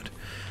one yet.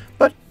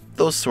 But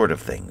those sort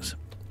of things.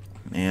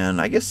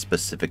 And I guess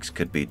specifics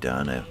could be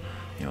done. A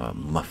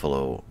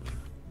buffalo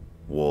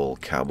wool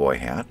cowboy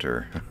hat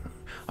or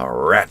a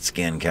rat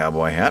skin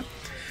cowboy hat.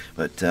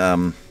 But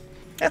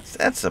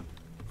That's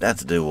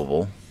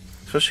doable,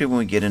 especially when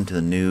we get into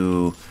the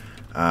new.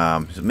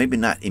 So maybe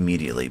not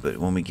immediately, but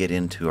when we get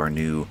into our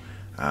new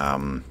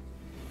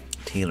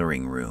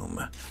tailoring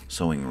room,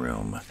 sewing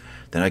room,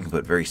 then I can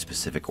put very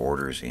specific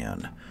orders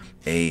in.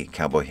 A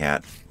cowboy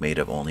hat made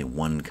of only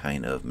one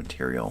kind of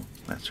material,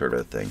 that sort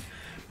of thing.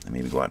 And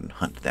maybe go out and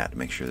hunt that to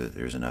make sure that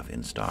there's enough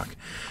in stock.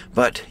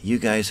 But you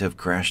guys have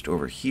crashed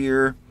over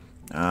here.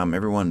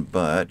 Everyone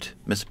but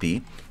Miss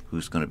P,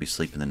 who's going to be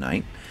sleeping the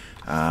night.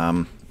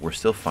 We're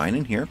still fine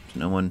in here.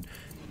 No one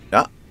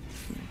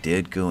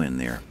did go in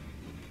there.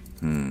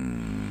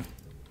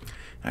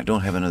 I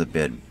don't have another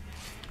bed.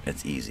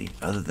 That's easy,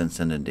 other than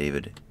sending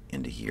David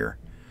into here.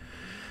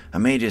 I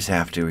may just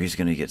have to. He's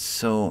going to get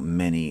so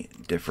many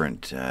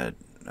different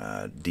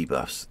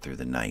debuffs through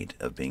the night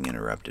of being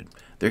interrupted.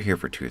 They're here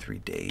for 2 or 3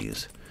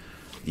 days.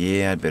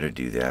 Yeah, I'd better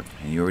do that.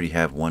 And you already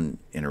have one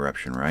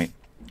interruption, right?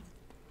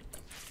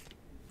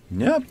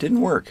 Nope,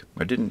 didn't work.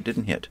 Or didn't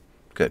hit.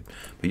 Good.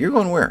 But you're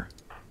going where?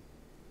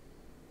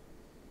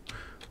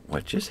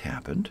 What just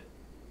happened?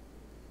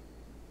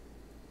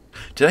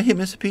 Did I hit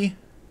Miss P?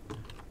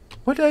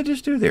 What did I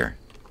just do there?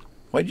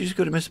 Why did you just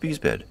go to Miss P's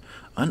bed?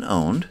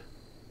 Unowned?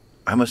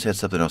 I must have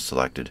something else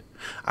selected.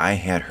 I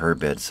had her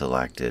bed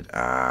selected.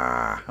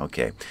 Ah,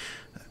 okay.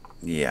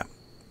 Yeah.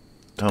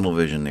 Tunnel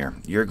vision there.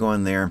 You're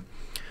going there.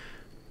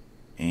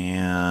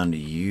 And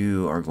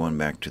you are going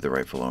back to the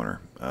rightful owner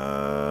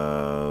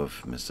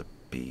of Miss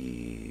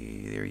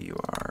P. There you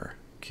are.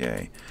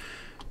 Okay.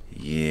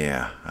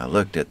 Yeah, I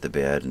looked at the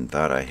bed and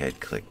thought I had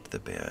clicked the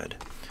bed.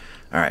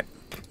 Alright.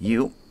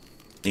 You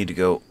need to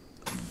go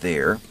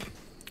there.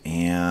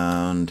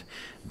 And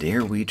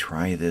dare we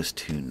try this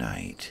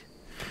tonight?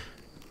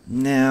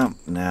 No,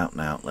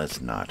 let's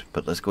not.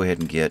 But let's go ahead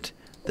and get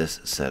this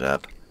set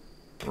up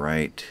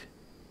right.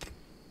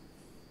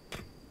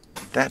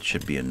 That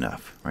should be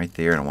enough right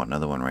there, and I want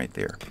another one right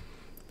there.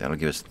 That'll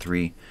give us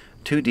 2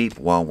 deep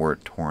while we're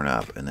torn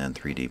up, and then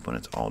 3 deep when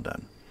it's all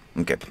done.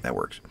 Okay, that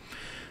works.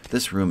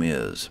 This room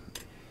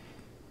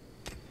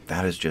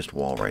that is just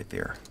wall right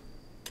there.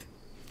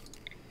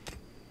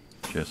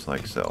 Just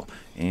like so.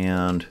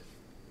 And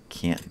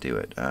can't do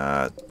it.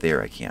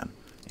 There I can.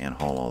 And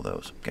haul all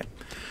those. Okay.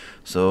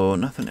 So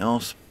nothing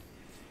else.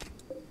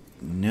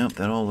 Nope,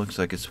 that all looks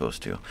like it's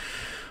supposed to.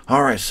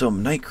 Alright, so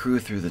night crew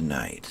through the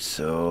night.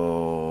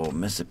 So,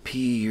 Miss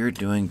P, you're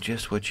doing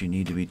just what you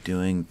need to be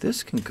doing.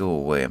 This can go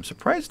away. I'm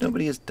surprised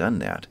nobody has done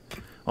that.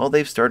 Oh,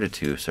 they've started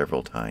to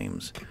several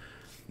times.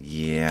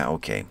 Yeah,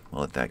 okay.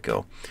 We'll let that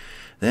go.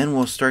 Then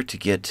we'll start to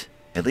get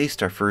at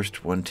least our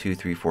first 1, 2,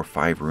 3, 4,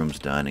 5 rooms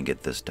done and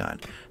get this done.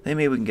 Then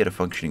maybe we can get a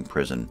functioning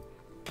prison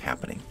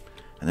happening.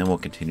 And then we'll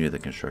continue the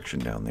construction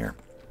down there.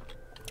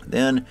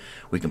 Then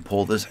we can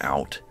pull this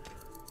out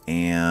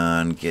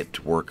and get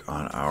to work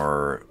on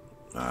our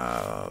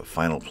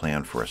final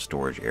plan for a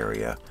storage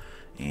area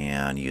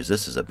and use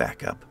this as a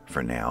backup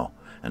for now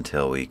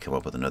until we come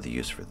up with another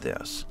use for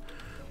this.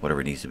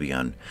 Whatever needs to be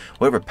on,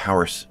 whatever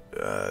power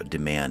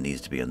demand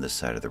needs to be on this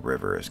side of the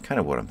river is kind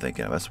of what I'm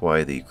thinking of. That's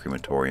why the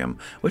crematorium,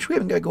 which we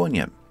haven't got going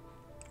yet,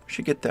 we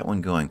should get that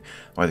one going.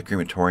 Why the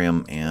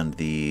crematorium and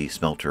the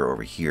smelter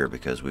over here,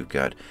 because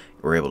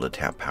we're able to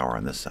tap power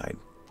on this side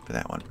for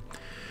that one.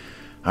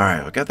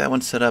 Alright, I got that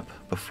one set up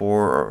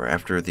before or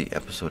after the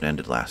episode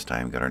ended last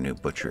time. Got our new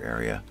butcher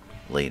area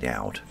laid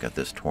out. Got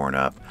this torn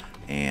up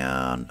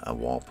and a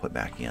wall put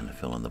back in to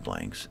fill in the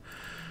blanks.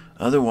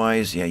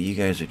 Otherwise, yeah, you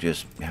guys are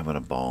just having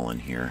a ball in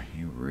here.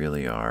 You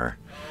really are.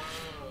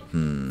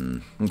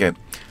 Okay.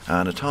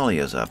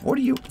 Natalia's up. What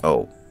are you?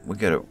 Oh, we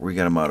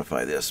gotta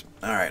modify this.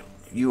 Alright.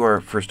 You are,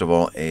 first of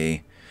all,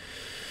 a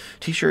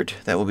t-shirt.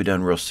 That will be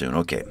done real soon.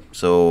 Okay,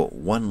 so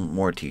one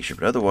more t-shirt.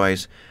 But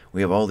otherwise, we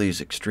have all these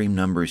extreme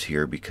numbers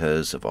here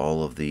because of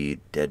all of the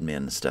dead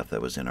men stuff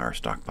that was in our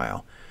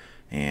stockpile.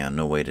 And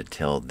no way to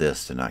tell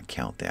this to not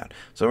count that.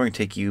 So we're going to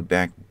take you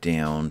back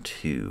down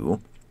to...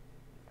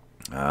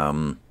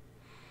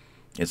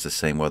 it's the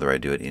same whether I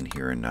do it in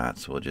here or not.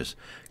 So we'll just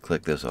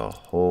click this a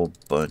whole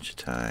bunch of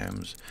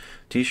times.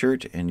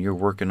 T-shirt, and you're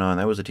working on...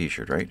 That was a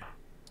t-shirt, right?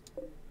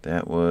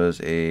 That was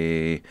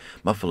a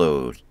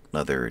Muffalo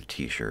leather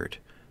t-shirt.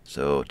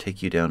 So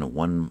take you down to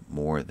 1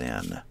 more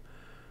then.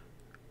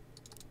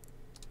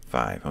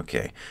 5,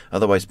 okay.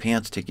 Otherwise,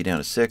 pants take you down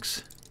to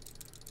 6.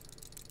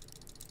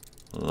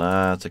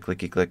 Lots of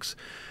clicky clicks.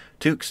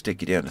 Toques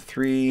take you down to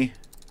 3.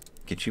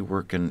 Get you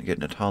working, get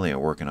Natalia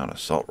working on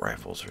assault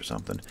rifles or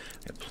something.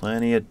 Got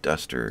plenty of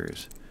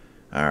dusters.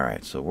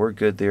 Alright, so we're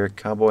good there.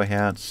 Cowboy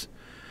hats.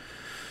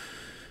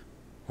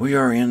 We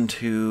are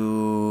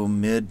into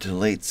mid to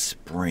late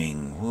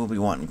spring. We'll be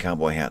wanting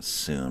cowboy hats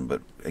soon,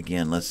 but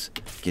again, let's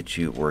get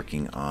you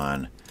working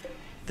on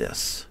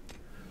this.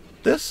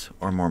 This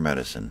or more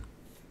medicine?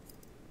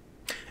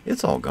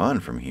 It's all gone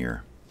from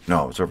here.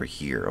 No, it's over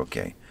here.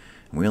 Okay.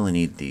 We only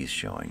need these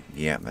showing.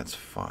 Yeah, that's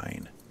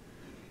fine.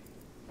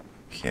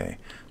 Okay.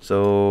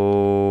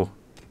 So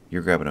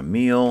you're grabbing a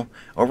meal.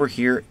 Over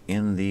here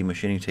in the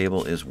machining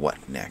table is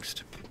what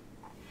next?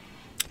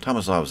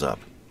 Tomaslav's up.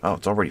 Oh,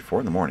 it's already 4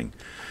 in the morning.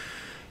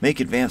 Make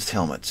advanced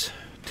helmets.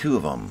 2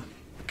 of them,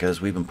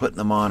 because we've been putting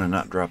them on and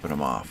not dropping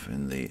them off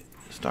in the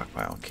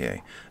stockpile.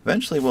 Okay.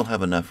 Eventually we'll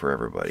have enough for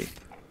everybody.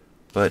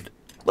 But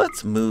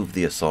let's move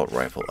the assault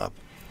rifle up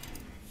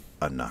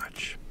a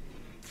notch.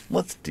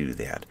 Let's do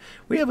that.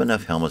 We have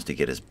enough helmets to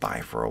get us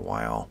by for a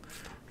while.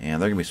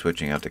 And they're going to be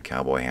switching out to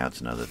cowboy hats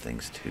and other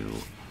things too.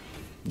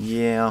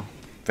 Yeah.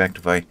 In fact,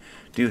 if I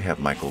do have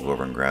Michael go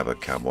over and grab a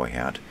cowboy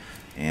hat.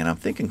 And I'm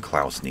thinking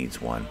Klaus needs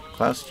one.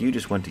 Klaus, you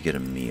just went to get a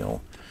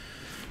meal.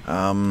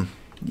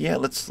 Yeah,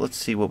 let's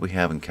see what we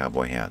have in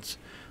cowboy hats.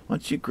 Why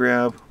don't you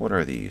grab, what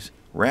are these?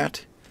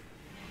 Rat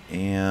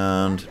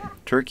and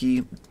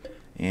turkey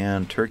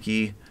and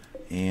turkey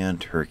and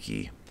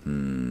turkey.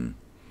 And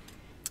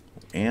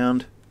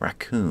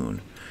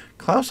raccoon.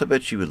 Klaus, I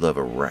bet you would love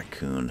a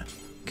raccoon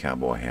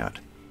cowboy hat.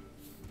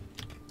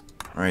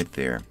 Right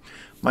there.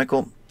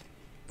 Michael,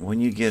 when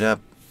you get up,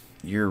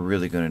 you're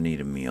really going to need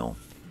a meal.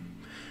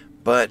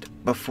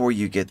 But before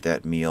you get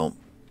that meal,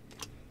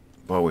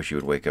 I wish you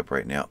would wake up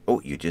right now. Oh,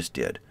 you just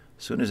did.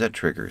 As soon as that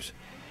triggers.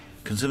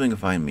 Consuming a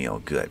fine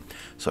meal. Good.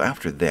 So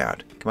after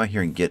that, come out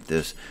here and get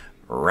this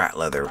rat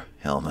leather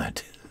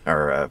helmet.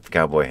 Or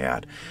cowboy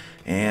hat.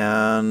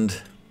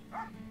 And...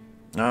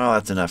 oh,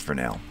 that's enough for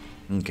now.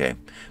 Okay.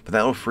 But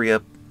that'll free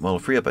up... well,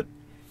 it'll free up a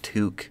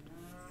toque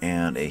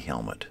and a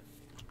helmet.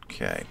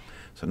 Okay.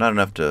 So not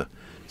enough to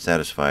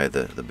satisfy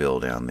the bill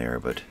down there,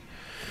 but...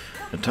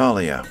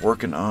 Natalia,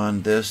 working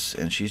on this,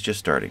 and she's just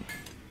starting.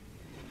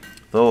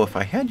 Though, if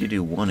I had you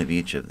do one of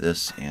each of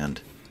this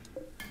and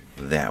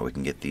that, we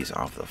can get these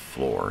off the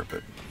floor,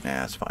 but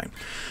that's fine.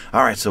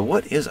 Alright, so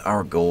what is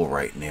our goal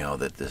right now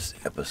that this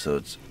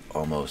episode's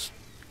almost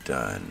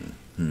done?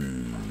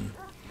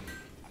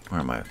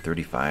 Where am I?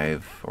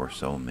 35 or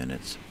so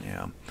minutes?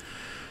 Yeah.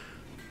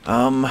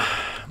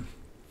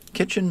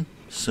 Kitchen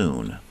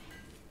soon.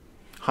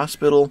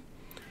 Hospital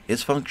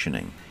is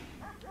functioning.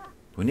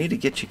 We need to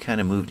get you kind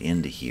of moved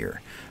into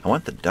here. I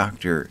want the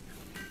doctor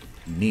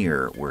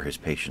near where his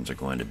patients are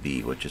going to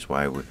be, which is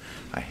why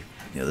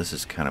this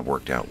has kind of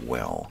worked out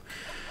well.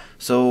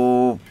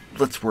 So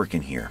let's work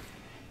in here.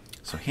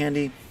 So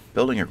Handy,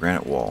 building a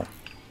granite wall.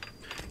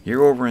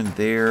 You're over in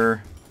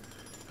there.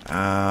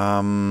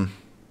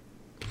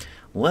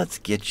 Let's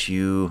get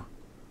you.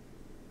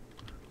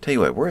 Tell you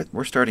what,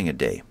 we're starting a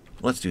day.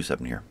 Let's do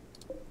something here.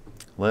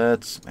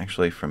 Let's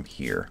actually from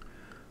here.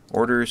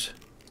 Orders,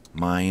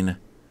 mine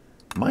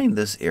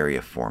this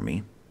area for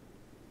me.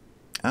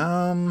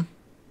 Yeah,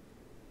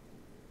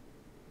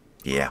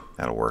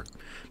 that'll work.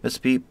 Miss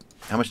Peep,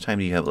 how much time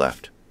do you have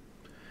left?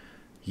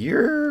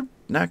 You're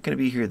not going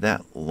to be here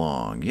that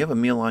long. Do you have a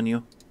meal on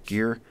you?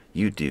 Gear?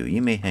 You do.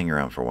 You may hang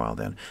around for a while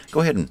then.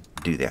 Go ahead and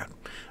do that.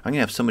 I'm going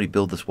to have somebody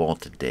build this wall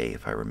today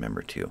if I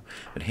remember to.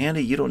 But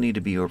Handy, you don't need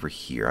to be over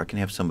here. I can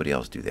have somebody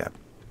else do that.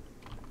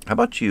 How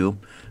about you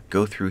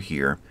go through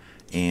here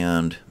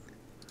and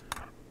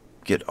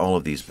get all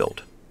of these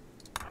built.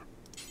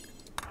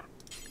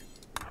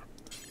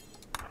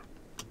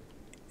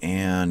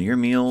 And your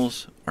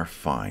meals are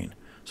fine.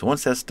 So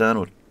once that's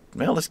done,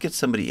 well, let's get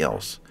somebody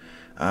else.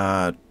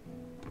 Klaus.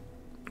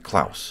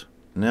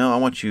 No, I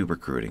want you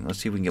recruiting. Let's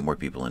see if we can get more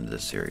people into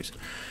this series.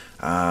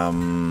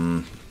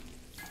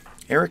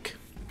 Eric.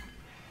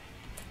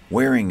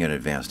 Wearing an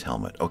advanced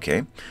helmet.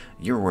 Okay.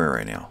 You're where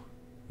right now?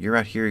 You're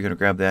out here. You're going to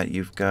grab that.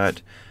 You've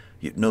got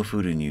no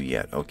food in you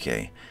yet.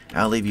 Okay.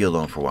 I'll leave you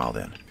alone for a while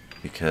then.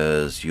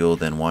 Because you'll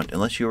then want...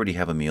 unless you already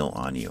have a meal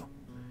on you.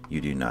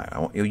 You do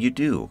not. You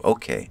do.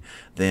 Okay.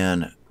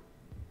 Then,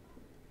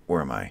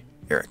 where am I?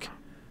 Eric.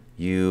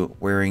 You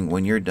wearing,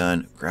 when you're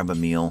done, grab a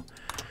meal.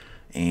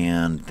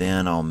 And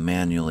then I'll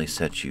manually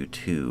set you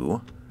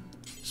to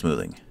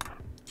smoothing.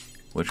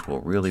 Which will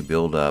really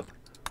build up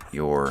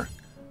your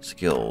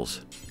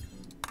skills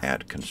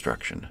at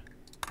construction.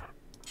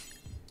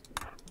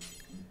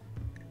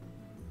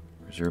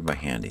 Reserved by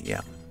Handy.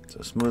 Yeah.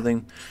 So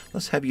smoothing.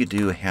 Let's have you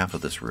do half of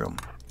this room.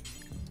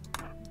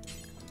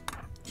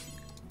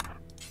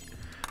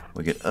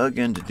 We get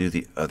Ugin to do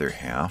the other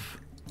half.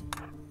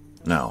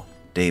 No,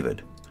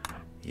 David.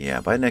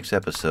 Yeah, by next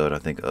episode, I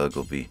think Ugg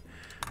will be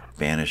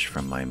banished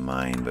from my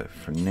mind. But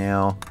for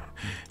now,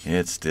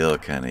 it's still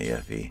kind of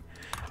iffy.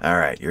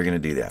 Alright, you're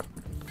going to do that.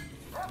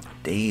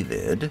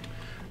 David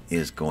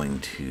is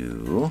going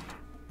to...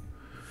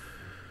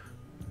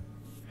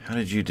 how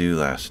did you do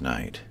last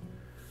night?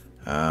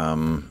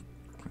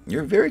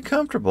 You're very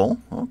comfortable.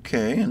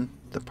 Okay, and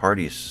the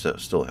party's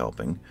still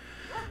helping.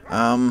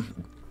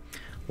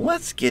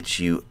 Let's get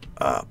you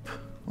up.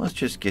 Let's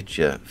just get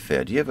you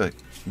fed. Do you have a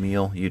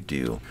meal? You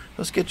do.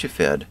 Let's get you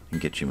fed and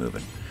get you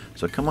moving.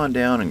 So come on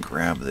down and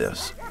grab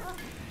this.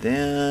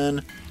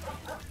 Then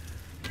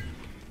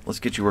let's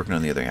get you working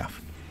on the other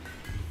half,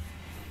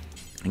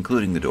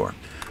 including the door.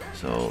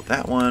 So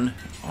that one,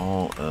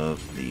 all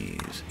of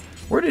these.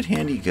 Where did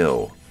Handy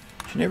go?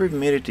 She never even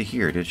made it to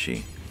here, did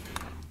she?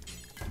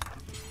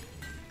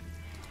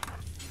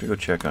 I'll go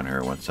check on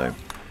her once I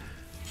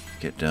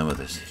get done with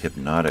this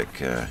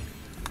hypnotic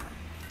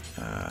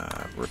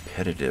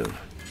repetitive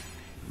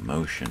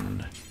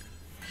motion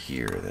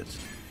here that's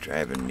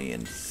driving me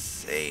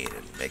insane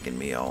and making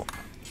me all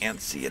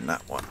antsy and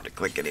not wanting to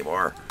click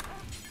anymore.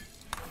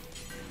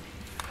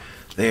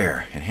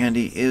 There, and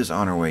Handy is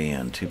on her way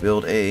in to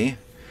build a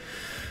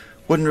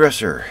wooden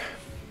dresser,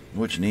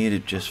 which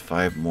needed just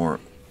 5 more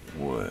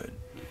wood.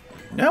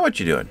 Now what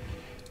you doing?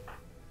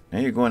 Now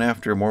you're going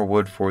after more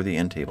wood for the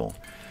end table.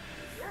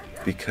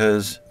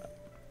 Because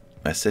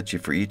I set you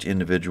for each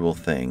individual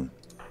thing.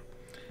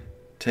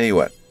 Tell you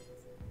what.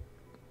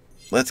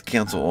 Let's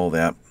cancel all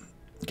that.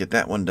 Get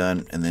that one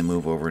done, and then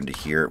move over into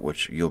here,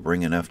 which you'll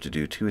bring enough to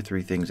do 2 or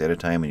 3 things at a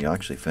time, and you'll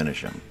actually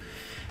finish them.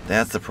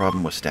 That's the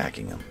problem with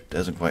stacking them.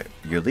 Doesn't quite...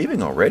 You're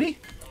leaving already?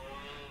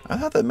 I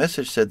thought the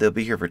message said they'll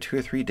be here for 2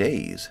 or 3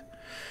 days.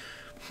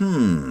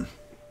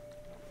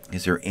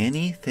 Is there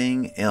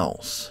anything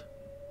else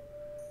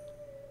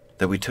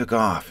that we took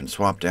off and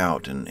swapped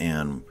out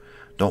and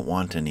don't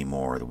want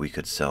anymore that we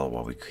could sell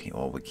while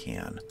we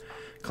can?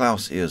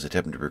 Klaus is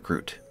attempting to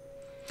recruit.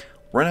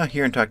 Run out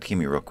here and talk to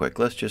Kimmy real quick.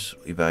 Let's just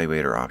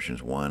evaluate our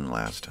options one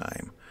last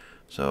time.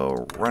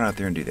 So run out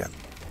there and do that.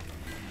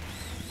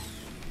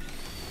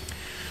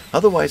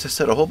 Otherwise, I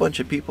set a whole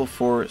bunch of people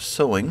for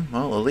sewing.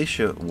 Well,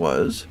 Alicia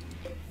was.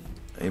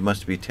 It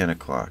must be 10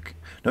 o'clock.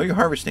 No, you're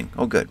harvesting.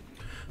 Oh, good.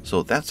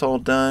 So that's all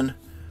done.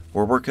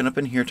 We're working up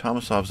in here.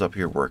 Tomasov's up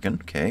here working.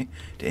 Okay.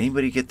 Did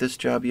anybody get this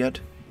job yet?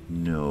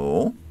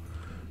 No.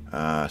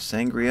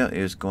 Sangria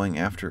is going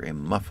after a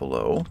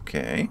muffalo.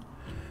 Okay.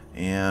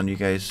 And you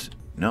guys...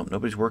 Nope,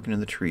 nobody's working in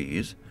the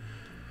trees.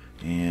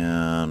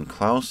 And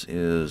Klaus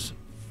is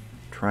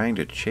trying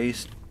to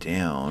chase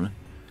down...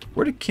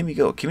 Where did Kimmy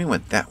go? Kimmy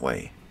went that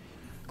way.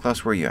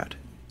 Klaus, where are you at?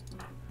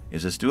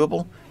 Is this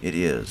doable? It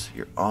is.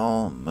 You're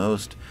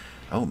almost...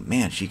 Oh,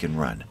 man, she can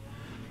run.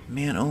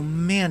 Man, oh,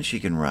 man, she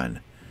can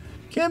run.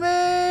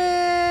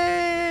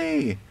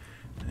 Kimmy!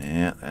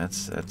 Yeah,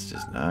 that's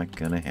just not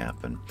going to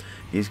happen.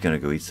 He's going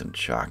to go eat some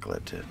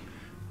chocolate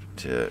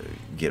to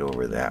get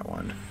over that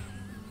one.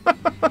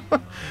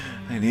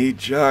 I need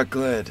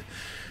chocolate.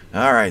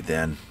 All right,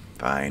 then.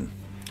 Fine.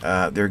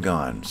 They're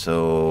gone.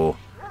 So,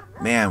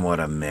 man,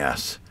 what a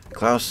mess.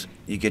 Klaus,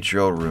 you get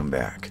your old room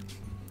back.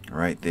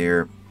 Right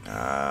there.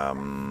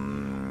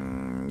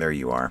 There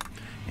you are.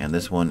 And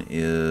this one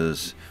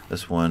is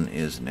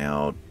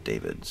now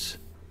David's.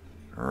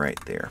 Right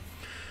there.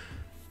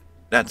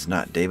 That's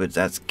not David's,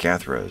 that's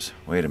Cathra's.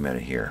 Wait a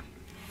minute here.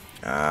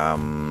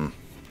 No,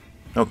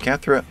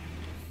 Cathra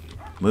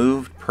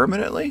moved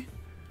permanently?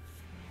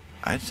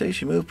 I'd say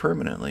she moved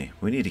permanently.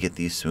 We need to get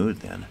these smooth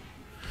then.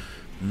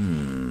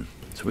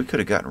 So we could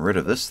have gotten rid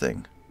of this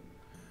thing.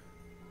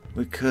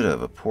 We could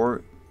have. A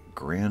poor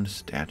grand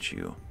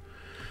statue.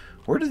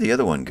 Where did the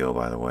other one go,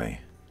 by the way?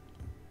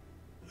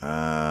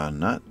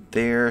 Not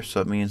there,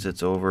 so it means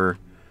it's over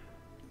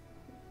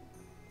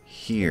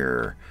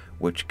here,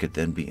 which could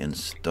then be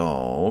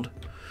installed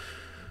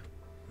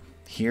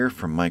here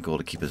for Michael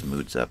to keep his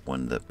moods up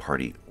when the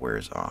party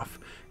wears off.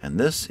 And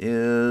this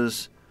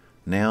is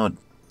now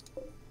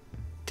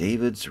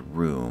David's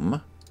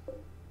room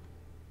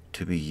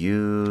to be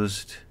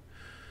used.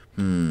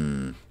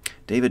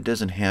 David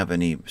doesn't have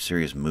any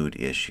serious mood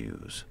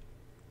issues.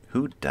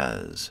 Who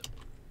does?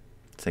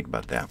 Let's think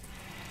about that.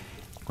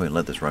 Go ahead and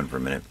let this run for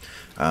a minute.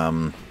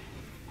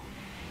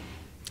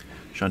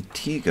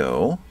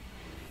 Shantigo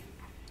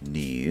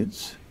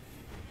needs...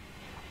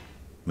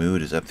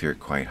 Mood is up there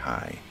quite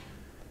high.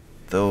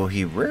 Though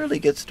he rarely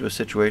gets to a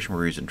situation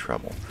where he's in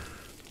trouble.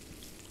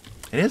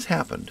 It has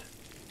happened.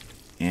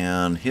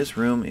 And his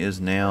room is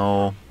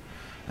now...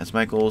 That's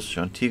Michael's.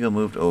 Shantigo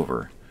moved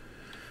over.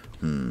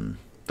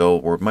 Though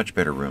we're much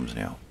better rooms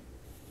now.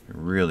 We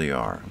really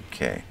are.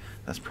 Okay.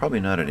 That's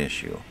probably not an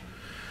issue.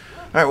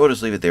 Alright, we'll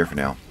just leave it there for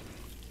now.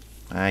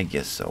 I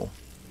guess so.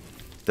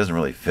 Doesn't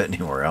really fit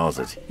anywhere else.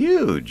 It's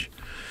huge.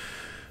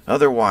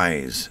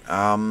 Otherwise,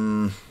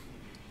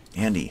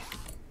 Andy,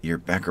 you're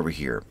back over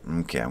here.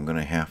 Okay, I'm going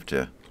to have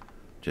to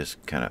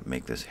just kind of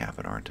make this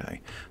happen, aren't I?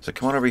 So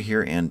come on over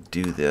here and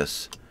do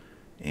this.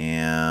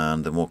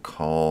 And then we'll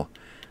call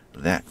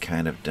that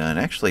kind of done.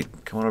 Actually,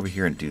 come on over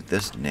here and do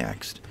this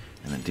next.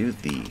 And then do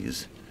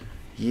these.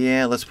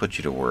 Yeah, let's put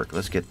you to work.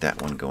 Let's get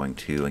that one going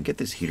too. And get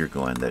this heater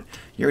going that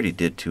you already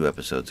did 2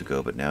 episodes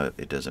ago, but now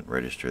it doesn't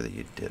register that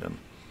you did them.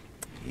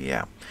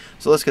 Yeah.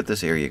 So let's get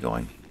this area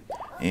going.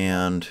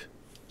 And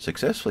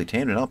successfully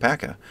tamed an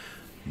alpaca.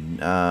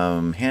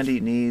 Handy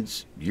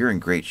needs... You're in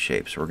great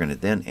shape. So we're going to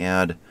then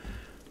add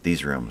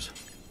these rooms.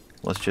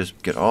 Let's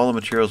just get all the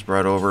materials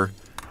brought over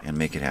and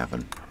make it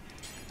happen.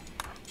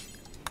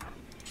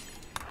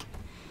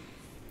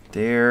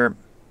 There...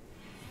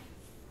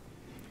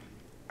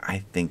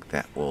 I think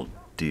that will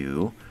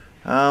do.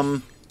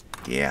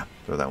 Yeah,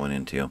 throw that one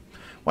in too.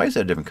 Why is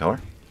that a different color?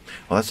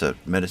 Well, that's a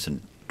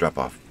medicine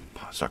drop-off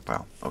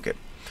stockpile. Okay.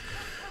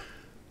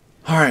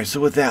 Alright, so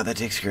with that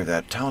takes care of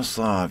that.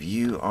 Tomislav,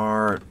 you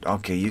are...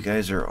 Okay, you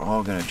guys are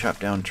all going to chop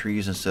down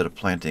trees instead of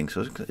planting,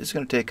 so it's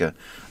going to take a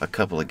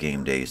couple of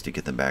game days to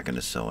get them back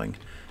into sowing.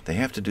 They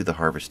have to do the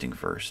harvesting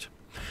first.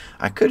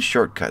 I could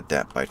shortcut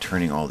that by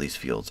turning all these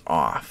fields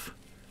off.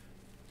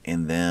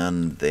 And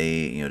then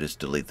they, just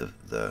delete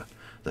the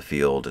the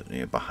field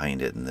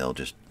behind it, and they'll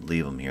just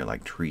leave them here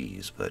like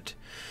trees. But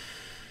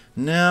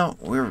no,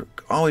 we're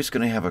always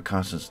going to have a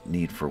constant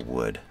need for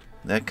wood.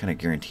 That kind of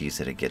guarantees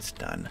that it gets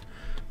done.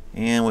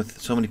 And with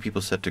so many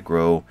people set to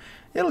grow,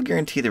 it'll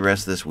guarantee the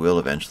rest of this will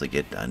eventually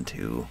get done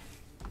too.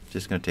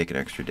 Just going to take an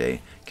extra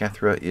day.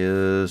 Cathra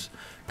is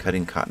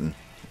cutting cotton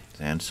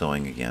and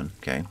sewing again.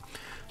 Okay,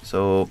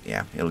 so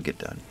yeah, it'll get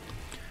done.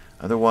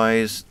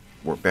 Otherwise,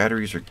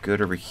 batteries are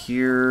good over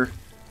here.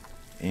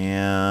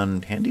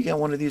 And Handy got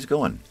one of these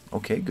going.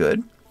 Okay,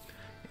 good.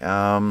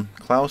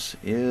 Klaus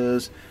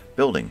is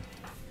building.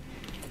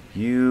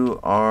 You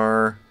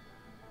are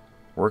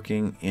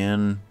working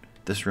in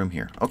this room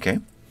here. Okay.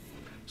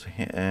 So,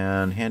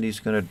 and Handy's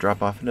going to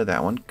drop off into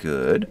that one.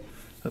 Good.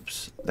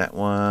 Oops, that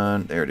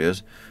one. There it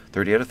is.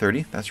 30 out of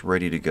 30. That's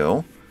ready to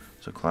go.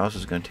 So Klaus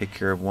is going to take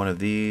care of one of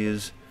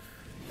these.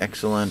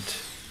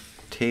 Excellent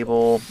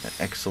table. An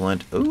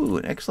excellent, ooh,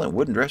 an excellent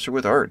wooden dresser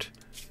with art.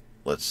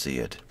 Let's see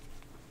it.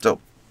 So,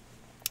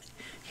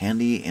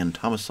 Handy and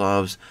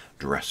Tomaslav's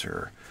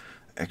dresser.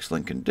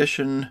 Excellent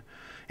condition.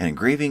 An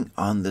engraving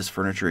on this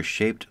furniture is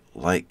shaped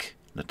like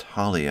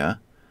Natalia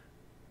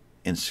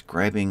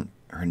inscribing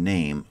her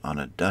name on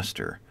a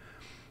duster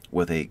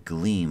with a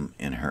gleam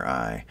in her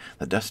eye.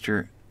 The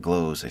duster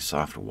glows a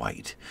soft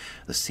white.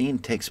 The scene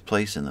takes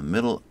place in the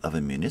middle of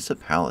a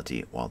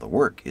municipality while the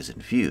work is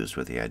infused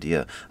with the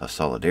idea of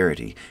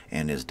solidarity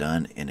and is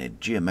done in a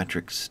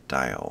geometric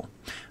style.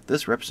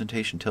 This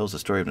representation tells the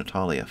story of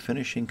Natalia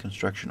finishing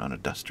construction on a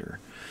duster.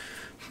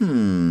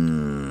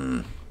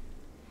 Now,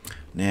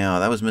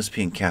 that was Miss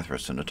P and Cathra,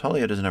 so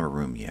Natalia doesn't have a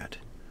room yet.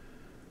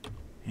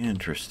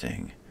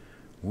 Interesting.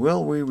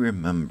 Will we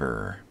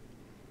remember?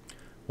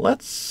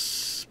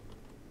 Let's...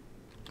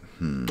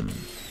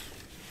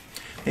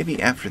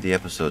 Maybe after the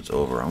episode's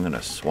over, I'm going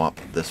to swap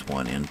this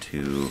one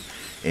into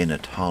a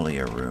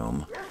Natalia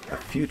room. A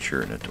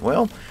future...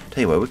 Well,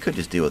 tell you what, we could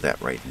just deal with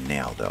that right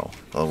now, though.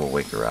 Oh, we'll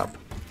wake her up.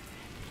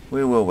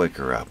 We will wake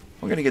her up.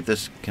 We're going to get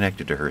this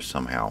connected to her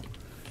somehow.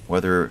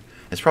 Whether...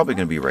 It's probably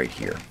going to be right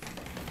here.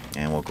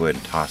 And we'll go ahead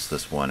and toss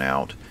this one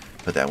out.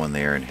 Put that one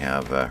there and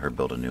have her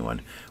build a new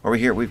one. Over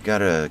here, we've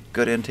got a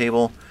good end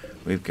table.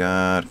 We've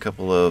got a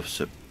couple of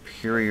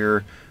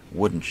superior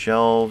wooden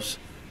shelves.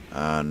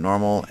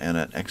 Normal and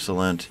an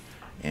excellent.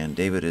 And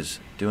David is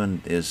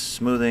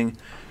smoothing.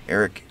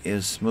 Eric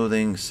is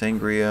smoothing.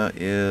 Sangria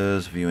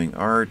is viewing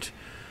art.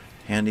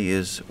 Handy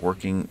is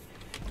working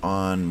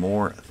on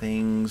more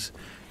things.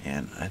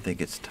 And I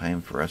think it's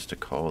time for us to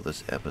call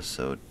this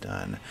episode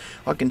done.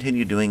 I'll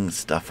continue doing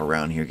stuff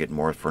around here, get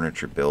more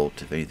furniture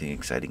built. If anything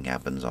exciting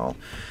happens, I'll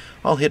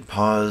hit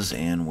pause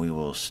and we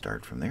will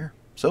start from there.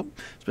 So,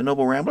 it's been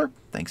Noble Rambler.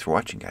 Thanks for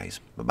watching, guys.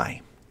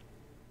 Bye-bye.